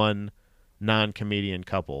then 1 non-comedian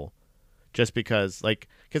couple. Just because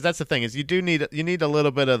that's the thing is you need a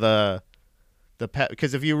little bit of the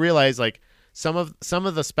because if you realize some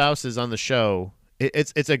of the spouses on the show,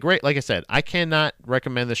 it's a great, like I said, I cannot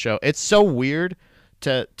recommend the show. It's so weird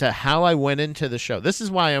to how I went into the show. This is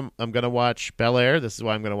why I'm gonna watch Bel Air. This is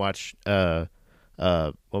why I'm gonna watch what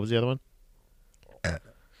was the other one?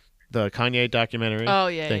 The Kanye documentary. Oh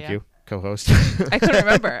yeah. Thank you, co-host. I couldn't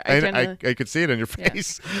remember. I could see it on your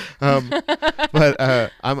face. Yeah. But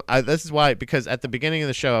this is why, because at the beginning of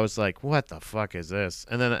the show I was like, what the fuck is this?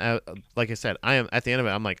 And then like I said, I am at the end of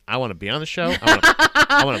it, I'm like, I want to be on the show.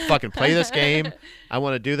 I want to fucking play this game. I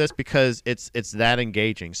want to do this because it's that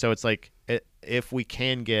engaging. So it's like if we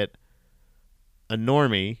can get a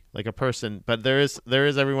normie, like a person, but there is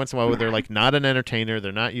every once in a while where they're like not an entertainer,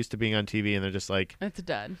 they're not used to being on TV, and they're just like, it's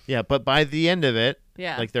done. Yeah, but by the end of it,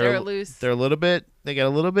 like they're loose. They're a little bit. They got a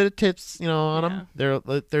little bit of tips, on them.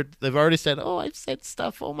 They've already said, oh, I've said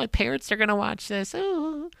stuff. Oh, my parents are gonna watch this.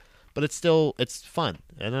 Oh. But it's fun.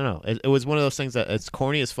 I don't know. It was one of those things that it's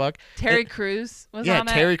corny as fuck. Terry Crews was on it.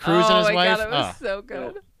 Yeah, Terry Crews and his wife. God, it was so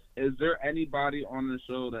good. Is there anybody on the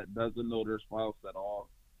show that doesn't know their spouse at all?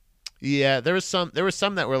 Yeah, there was some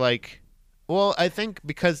that were like, well, I think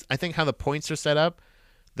how the points are set up,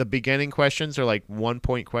 the beginning questions are like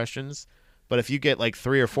 1-point questions, but if you get like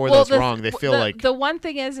 3 or 4 that's wrong, they feel like the one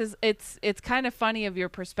thing is it's kind of funny of your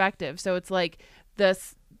perspective. So it's like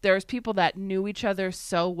there's people that knew each other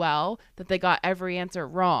so well that they got every answer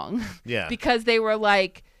wrong. Yeah, because they were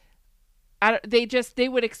like, they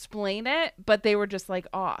would explain it, but they were just like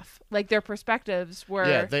off. Like their perspectives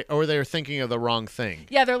were they were thinking of the wrong thing.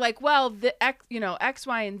 Yeah, they're like, well, the X,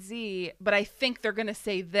 Y, and Z, but I think they're gonna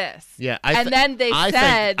say this. Yeah, then they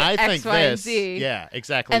said X, Y, and Z. Yeah,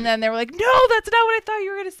 exactly. And then they were like, no, that's not what I thought you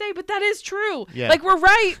were gonna say, but that is true. Yeah, like we're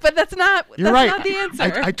right, but that's not. You're right. Not the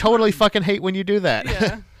answer. I totally fucking hate when you do that.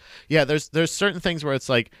 Yeah. Yeah, there's certain things where it's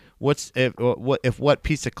like, what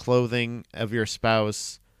piece of clothing of your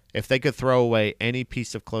spouse. If they could throw away any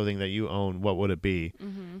piece of clothing that you own, what would it be?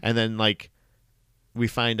 Mm-hmm. And then we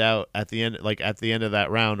find out at the end of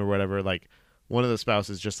that round or whatever, like one of the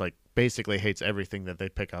spouses just like basically hates everything that they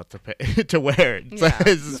pick out to wear. Yeah.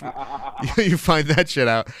 You find that shit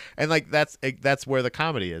out, and like that's where the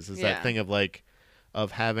comedy is that thing of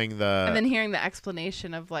having the and then hearing the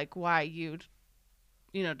explanation of like why you'd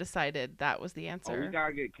decided that was the answer. Oh, we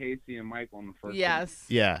gotta get Casey and Mike on the first. Yes.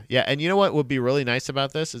 Yeah. And you know what would be really nice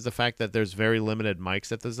about this is the fact that there's very limited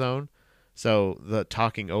mics at the Zone, so the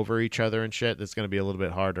talking over each other and shit is going to be a little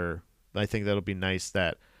bit harder. I think that'll be nice.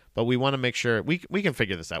 But we want to make sure we can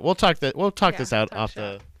figure this out. We'll talk this out off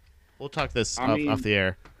the. We'll talk this off the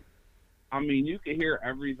air. I mean, you can hear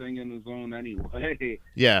everything in the Zone anyway.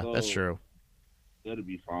 Yeah, that's true. That'd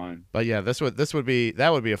be fine. But yeah,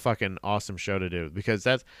 that would be a fucking awesome show to do, because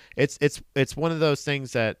it's one of those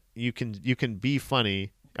things that you can be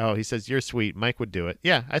funny. Oh, he says you're sweet. Mike would do it.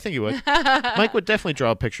 Yeah, I think he would. Mike would definitely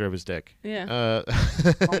draw a picture of his dick. Yeah.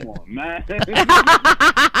 Come on, man.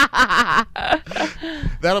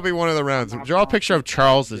 That'll be one of the rounds. Draw a picture of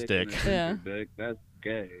Charles's dick. Yeah. That's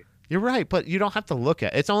gay. You're right, but you don't have to look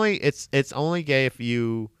at it. It's only gay if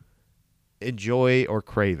you enjoy or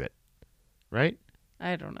crave it, right?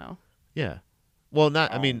 I don't know. Yeah. Well,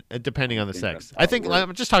 not. I mean, depending on the sex. I think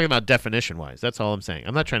I'm just talking about definition-wise. That's all I'm saying.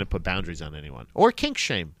 I'm not trying to put boundaries on anyone or kink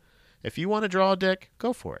shame. If you want to draw a dick,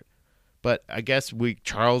 go for it. But I guess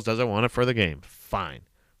Charles doesn't want it for the game. Fine,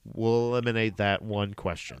 we'll eliminate that one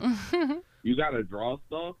question. You gotta draw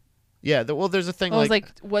stuff. Yeah. Well, there's a thing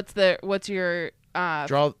what's your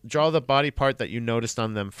draw the body part that you noticed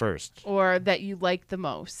on them first, or that you like the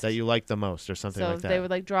most. That you like the most, or something like that. So they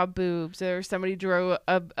would draw boobs, or somebody drew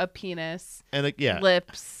a penis, and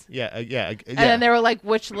lips. Yeah. And then they were like,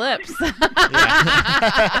 which lips?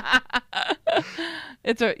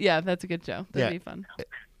 That's a good show. That'd be fun.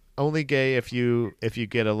 Only gay if you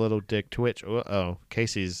get a little dick twitch. Oh,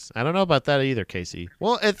 Casey's. I don't know about that either, Casey.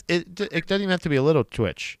 Well, it doesn't even have to be a little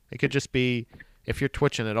twitch. It could just be if you're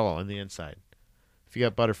twitching at all on the inside. If you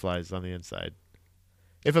got butterflies on the inside.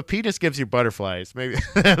 If a penis gives you butterflies, maybe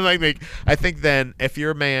I think then if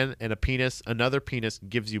you're a man and another penis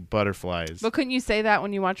gives you butterflies. But couldn't you say that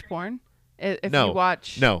when you watch porn? If you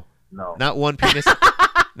watch No. Not one penis.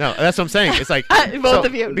 No, that's what I'm saying. It's like both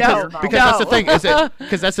of you. Because that's the thing.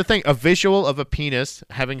 Because that's the thing. A visual of a penis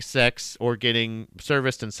having sex or getting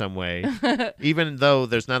serviced in some way, even though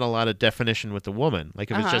there's not a lot of definition with the woman.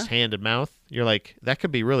 Like if it's just hand and mouth, you're like, that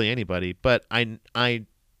could be really anybody. But I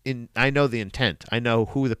know the intent. I know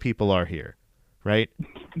who the people are here, right?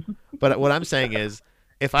 But what I'm saying is,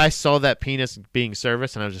 if I saw that penis being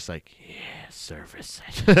serviced and I was just like, yeah, service,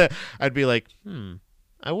 I'd be like,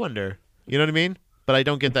 I wonder. You know what I mean? But I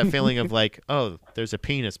don't get that feeling of like, oh, there's a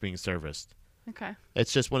penis being serviced. Okay.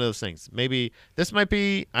 It's just one of those things. Maybe this might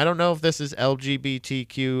be, I don't know if this is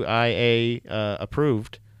LGBTQIA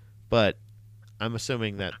approved, but I'm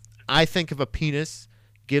assuming that I think if a penis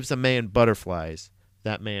gives a man butterflies,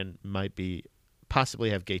 that man might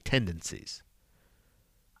possibly have gay tendencies.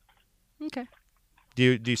 Okay.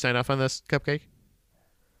 Do you sign off on this, Cupcake?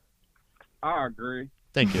 I agree.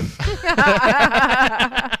 Thank you.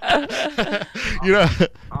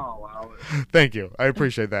 I'll allow it. Thank you. I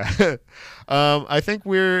appreciate that. I think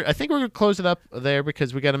we're gonna close it up there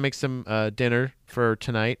because we got to make some dinner for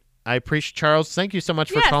tonight. I appreciate Charles. Thank you so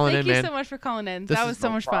much for calling in, man. Thank you so much for calling in. That was so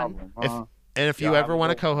much fun. If you ever want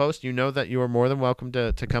to co-host, you know that you are more than welcome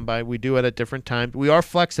to come by. We do it at different times. We are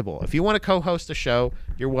flexible. If you want to co-host a show,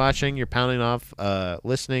 you're watching, you're pounding off,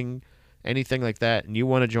 listening, anything like that, and you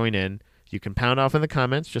want to join in, you can pound off in the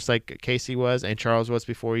comments, just like Casey was and Charles was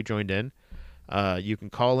before he joined in. You can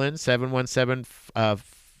call in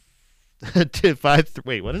 717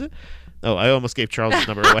 wait, what is it? Oh, I almost gave Charles'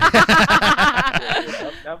 number away.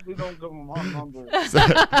 Definitely don't give him my number.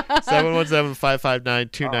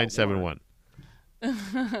 717-559-2971.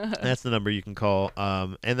 That's the number you can call.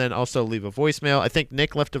 And then also leave a voicemail. I think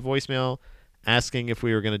Nick left a voicemail asking if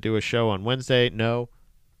we were going to do a show on Wednesday. No.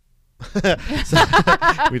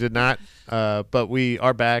 We did not. But we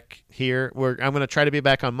are back here. I'm going to try to be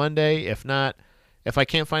back on Monday. If not, if I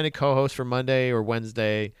can't find a co-host for Monday or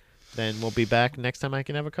Wednesday, then we'll be back next time I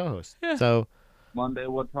can have a co-host. Yeah. So Monday,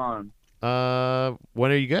 what time?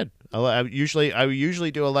 When are you good? I usually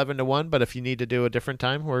do 11 to 1, but if you need to do a different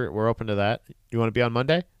time, we're open to that. You want to be on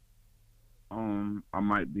Monday? I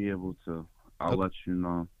might be able to. I'll let you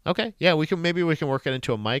know. Okay. Yeah, maybe we can work it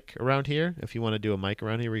into a mic around here. If you want to do a mic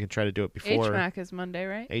around here, we can try to do it before. HMAC is Monday,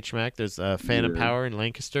 right? HMAC. There's Phantom Power in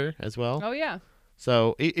Lancaster as well. Oh yeah.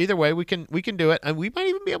 So either way, we can do it, and we might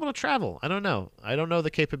even be able to travel. I don't know. I don't know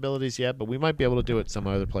the capabilities yet, but we might be able to do it some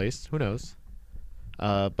other place. Who knows?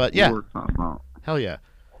 But yeah. Hell yeah.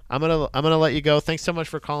 I'm gonna let you go. Thanks so much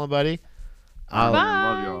for calling, buddy. Bye.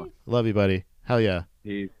 Love y'all. Love you, buddy. Hell yeah.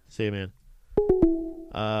 Peace. See you, man.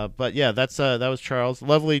 But yeah, that was Charles.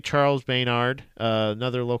 Lovely Charles Baynard,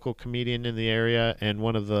 another local comedian in the area, and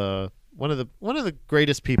one of the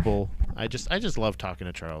greatest people. I just love talking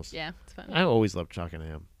to Charles. Yeah, it's fun. I always love talking to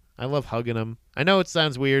him. I love hugging him. I know it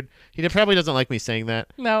sounds weird. He probably doesn't like me saying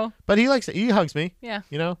that. No. But he likes it. He hugs me. Yeah.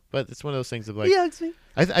 You know? But it's one of those things of like. He hugs me.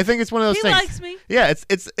 I think it's one of those things. He likes me. Yeah,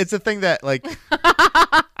 it's a thing that like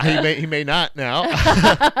he may not now.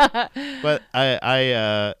 But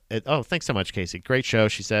thanks so much, Casey. Great show,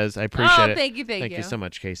 she says. I appreciate it. Thank you. Thank you so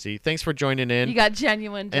much, Casey. Thanks for joining in. You got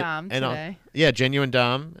genuine Dom today. Yeah, genuine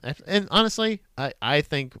Dom. And honestly, I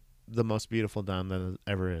think the most beautiful Dom that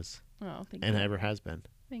ever is. Oh, thank you. And ever has been.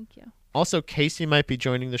 Thank you. Also, Casey might be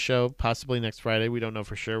joining the show possibly next Friday. We don't know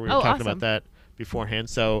for sure. We were talking about that beforehand.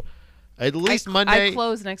 So at least Monday. I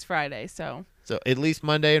close next Friday, so at least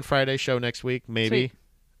Monday and Friday show next week, maybe.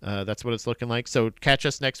 That's what it's looking like. So catch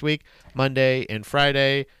us next week, Monday and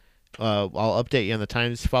Friday. I'll update you on the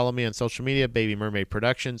times. Follow me on social media, Baby Mermaid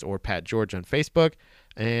Productions or Pat George on Facebook.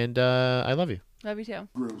 And I love you. Love you too.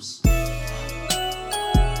 Gross.